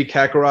DBZ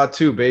Kakarot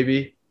 2,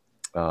 baby.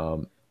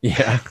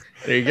 Yeah,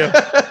 there you go.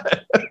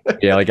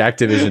 Yeah, like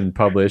Activision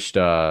published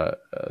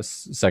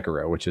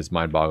Sekiro, which is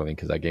mind-boggling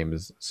because that game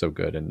is so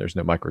good and there's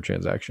no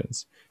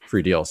microtransactions.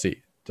 Free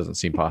DLC doesn't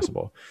seem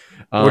possible.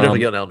 We're definitely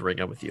getting Elden Ring.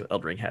 I'm with you.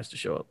 Elden Ring has to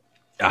show up.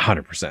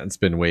 100%. It's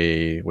been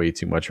way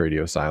too much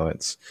radio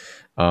silence.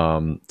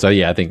 So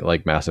yeah, I think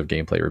like massive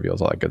gameplay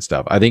reveals, all that good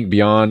stuff. I think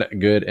Beyond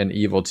Good and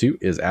Evil 2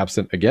 is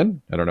absent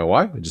again. I don't know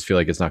why. I just feel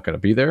like it's not going to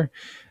be there.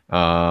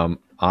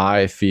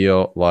 I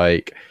feel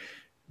like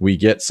we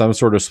get some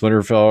sort of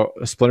Splinter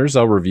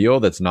Cell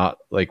reveal that's not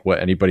like what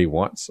anybody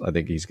wants. I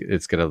think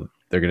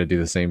they're gonna do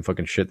the same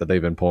fucking shit that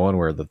they've been pulling,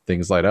 where the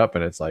things light up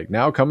and it's like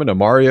now coming to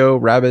Mario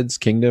Rabbids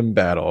Kingdom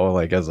Battle,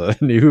 like as a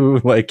new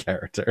like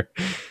character.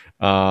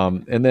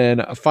 And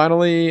then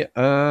finally,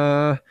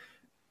 I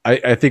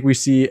think we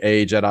see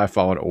a Jedi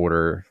Fallen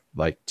Order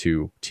like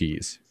 2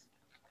 tease.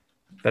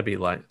 That'd be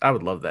like, I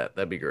would love that.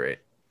 That'd be great.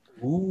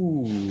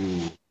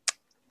 Ooh,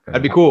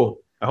 that'd be cool.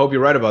 I hope you're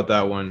right about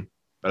that one.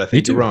 But I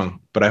think you're wrong.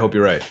 But I hope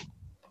you're right.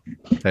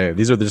 Hey,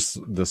 these are just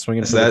the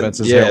swinging for the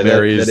fences. Yeah,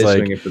 that is like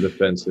swinging for the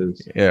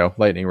fences.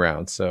 Lightning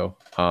round. So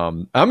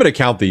I'm going to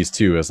count these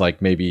two as like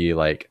maybe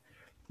like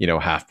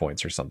half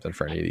points or something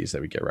for any of these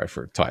that we get right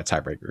for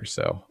tiebreakers.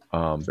 So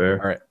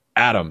fair. All right,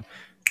 Adam,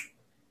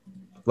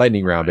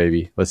 lightning round,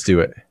 baby. Let's do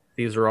it.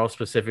 These are all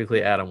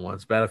specifically Adam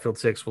ones. Battlefield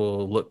 6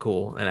 will look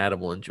cool, and Adam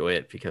will enjoy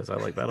it because I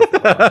like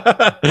Battlefield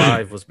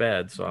 5 was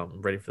bad, so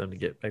I'm ready for them to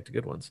get back to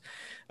good ones.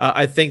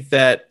 I think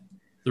that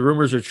the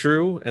rumors are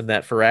true, and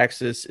that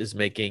Firaxis is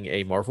making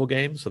a Marvel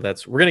game. So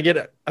we're gonna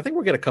get. I think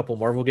we'll get a couple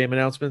Marvel game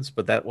announcements,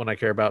 but that one I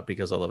care about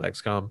because I love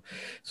XCOM.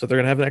 So they're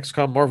gonna have an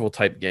XCOM Marvel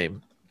type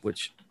game,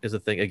 which is a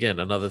thing. Again,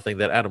 another thing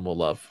that Adam will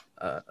love.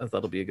 I thought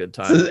it'll be a good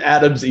time. This is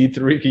Adam's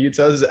E3. Can you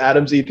tell us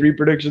Adam's E3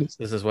 predictions?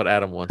 This is what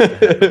Adam wants to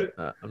happen.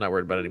 I'm not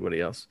worried about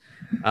anybody else.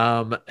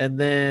 And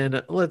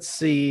then let's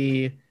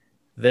see.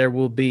 There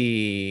will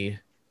be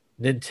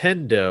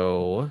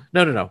Nintendo.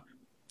 No.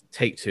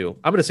 Take-Two.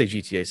 I'm going to say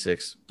GTA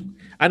 6.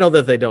 I know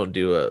that they don't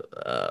do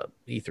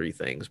E3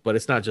 things, but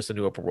it's not just a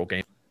new open world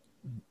game.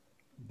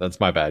 That's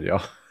my bad,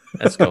 y'all.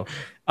 Let's go.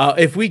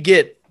 If we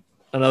get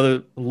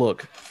another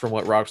look from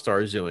what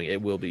Rockstar is doing,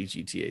 it will be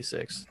GTA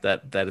 6.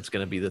 That it's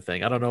going to be the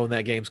thing. I don't know when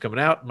that game's coming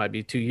out. It might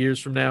be 2 years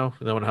from now,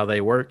 knowing how they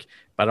work,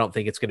 but I don't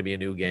think it's going to be a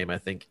new game. I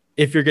think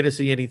if you're going to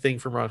see anything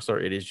from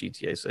Rockstar, it is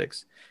GTA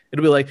 6.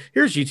 It'll be like,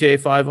 here's GTA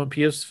 5 on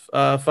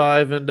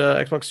PS5 and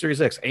Xbox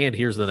Series X, and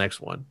here's the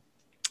next one.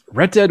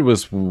 Red Dead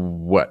was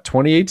what,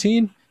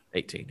 2018?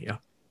 18, yeah.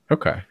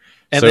 Okay.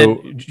 And so,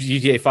 then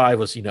GTA 5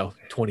 was,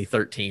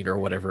 2013 or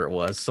whatever it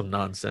was, some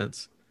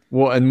nonsense.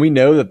 Well, and we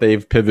know that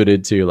they've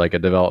pivoted to like a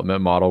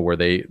development model where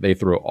they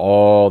throw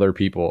all their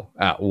people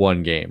at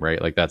one game,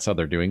 right? Like that's how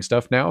they're doing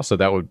stuff now. So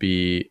that would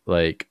be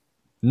like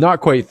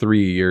not quite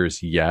 3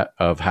 years yet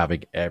of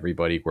having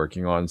everybody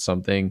working on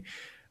something.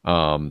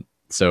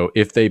 So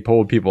if they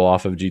pulled people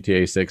off of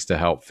GTA 6 to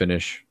help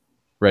finish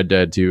Red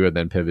Dead 2 and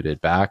then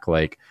pivoted back,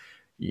 like,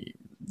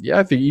 yeah,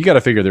 I think you got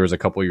to figure there was a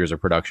couple of years of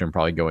production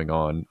probably going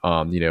on,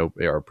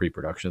 or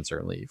pre-production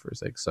certainly for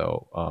 6.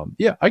 So,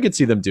 yeah, I could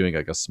see them doing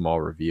like a small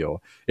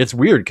reveal. It's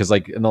weird because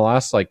like in the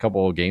last like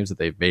couple of games that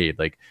they've made,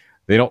 like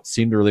they don't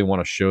seem to really want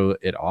to show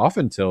it off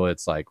until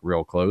it's like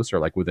real close or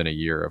like within a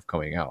year of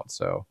coming out.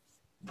 So,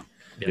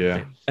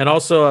 yeah. And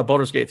also,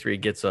 Baldur's Gate 3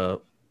 gets a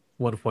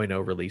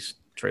 1.0 release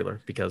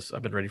trailer because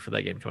I've been ready for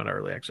that game to come out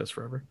early access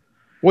forever.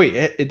 Wait,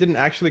 it didn't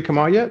actually come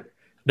out yet?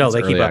 No, It's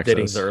they keep early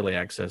updating access. the early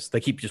access. They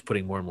keep just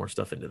putting more and more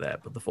stuff into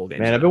that, but the full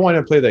game. Man, I've been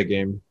wanting to play that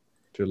game.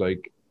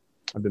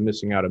 I've been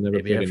missing out. I've never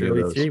Maybe played after any of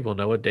release those. 3, we'll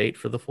know a date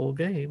for the full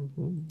game.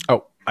 Ooh.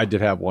 oh, I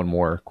did have one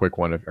more quick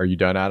one. Are you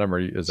done, Adam? Or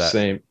is that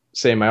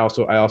Same. I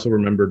also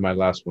remembered my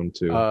last one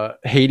too.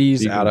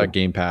 Hades Even out though- of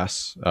Game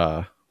Pass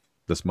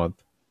this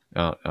month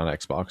on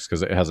Xbox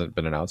because it hasn't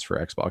been announced for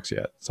Xbox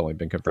yet. It's only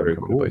been confirmed Very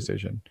coming cool. to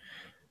PlayStation.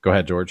 Go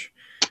ahead, George.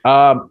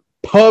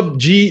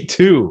 PUBG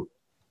 2.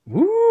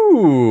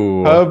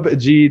 Ooh.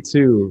 PUBG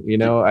 2.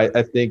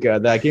 I think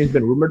that game's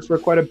been rumored for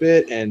quite a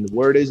bit, and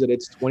word is that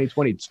it's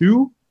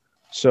 2022.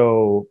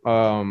 So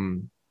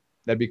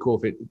that'd be cool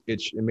if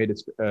it made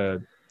its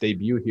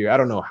debut here. I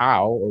don't know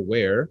how or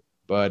where,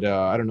 but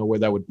I don't know where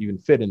that would even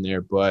fit in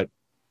there. But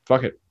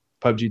fuck it,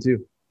 PUBG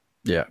 2.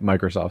 Yeah,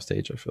 Microsoft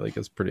stage, I feel like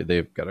is pretty.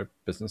 They've got a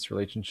business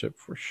relationship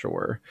for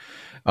sure.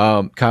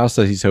 Kyle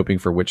says he's hoping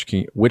for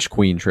Witch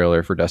Queen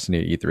trailer for Destiny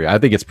at E3. I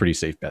think it's pretty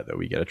safe bet that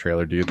we get a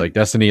trailer, dude. Like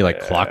Destiny,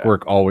 like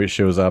clockwork always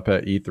shows up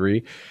at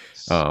E3.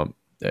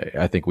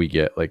 I think we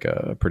get like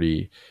a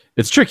pretty.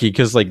 It's tricky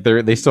because like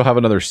they still have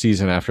another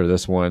season after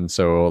this one,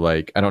 so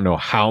like I don't know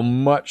how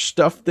much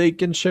stuff they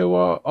can show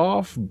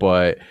off,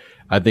 but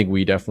I think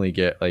we definitely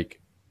get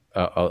like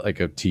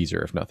a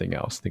teaser if nothing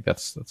else. I think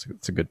that's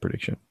a good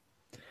prediction.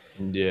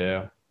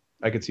 Yeah,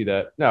 I could see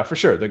that. No, for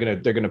sure.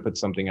 They're gonna put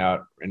something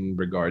out in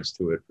regards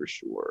to it for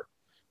sure.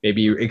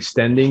 Maybe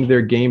extending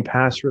their Game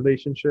Pass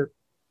relationship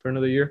for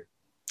another year.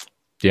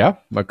 Yeah,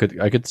 I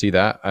could see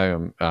that.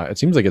 It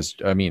seems like it's.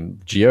 I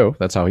mean, Gio.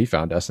 That's how he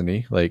found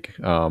Destiny. Like,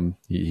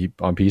 he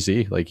on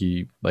PC. Like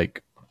he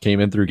like came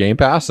in through Game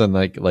Pass and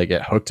like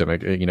it hooked him.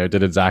 It,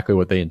 did exactly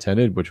what they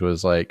intended, which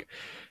was like,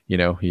 he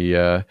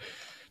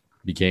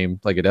became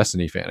like a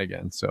Destiny fan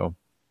again. So,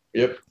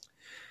 yep.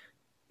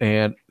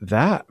 And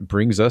that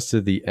brings us to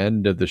the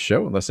end of the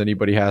show. Unless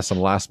anybody has some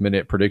last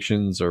minute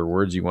predictions or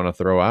words you want to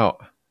throw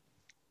out.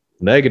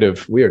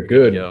 Negative. We are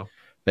good. Yeah.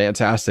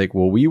 Fantastic.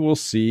 Well, we will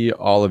see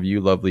all of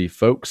you lovely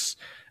folks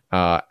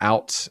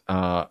out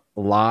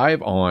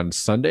live on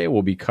Sunday.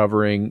 We'll be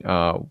covering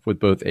with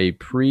both a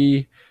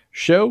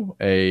pre-show,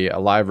 a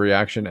live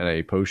reaction, and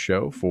a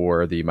post-show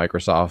for the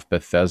Microsoft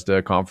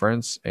Bethesda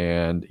conference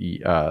and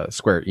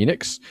Square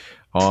Enix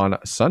on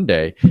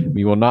Sunday.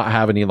 We will not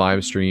have any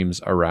live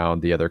streams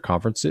around the other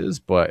conferences,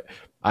 but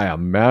I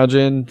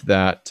imagine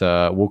that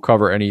we'll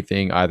cover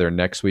anything either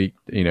next week,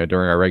 during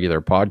our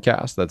regular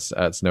podcast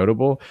that's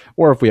notable,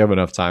 or if we have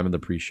enough time in the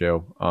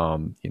pre-show,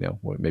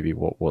 maybe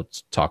we'll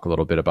talk a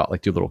little bit about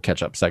like do a little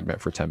catch-up segment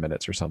for 10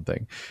 minutes or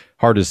something.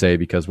 Hard to say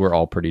because we're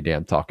all pretty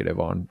damn talkative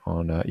on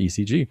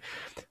ECG.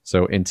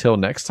 So until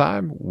next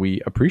time,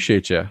 we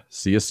appreciate you.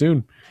 See you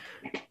soon.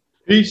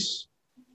 Peace.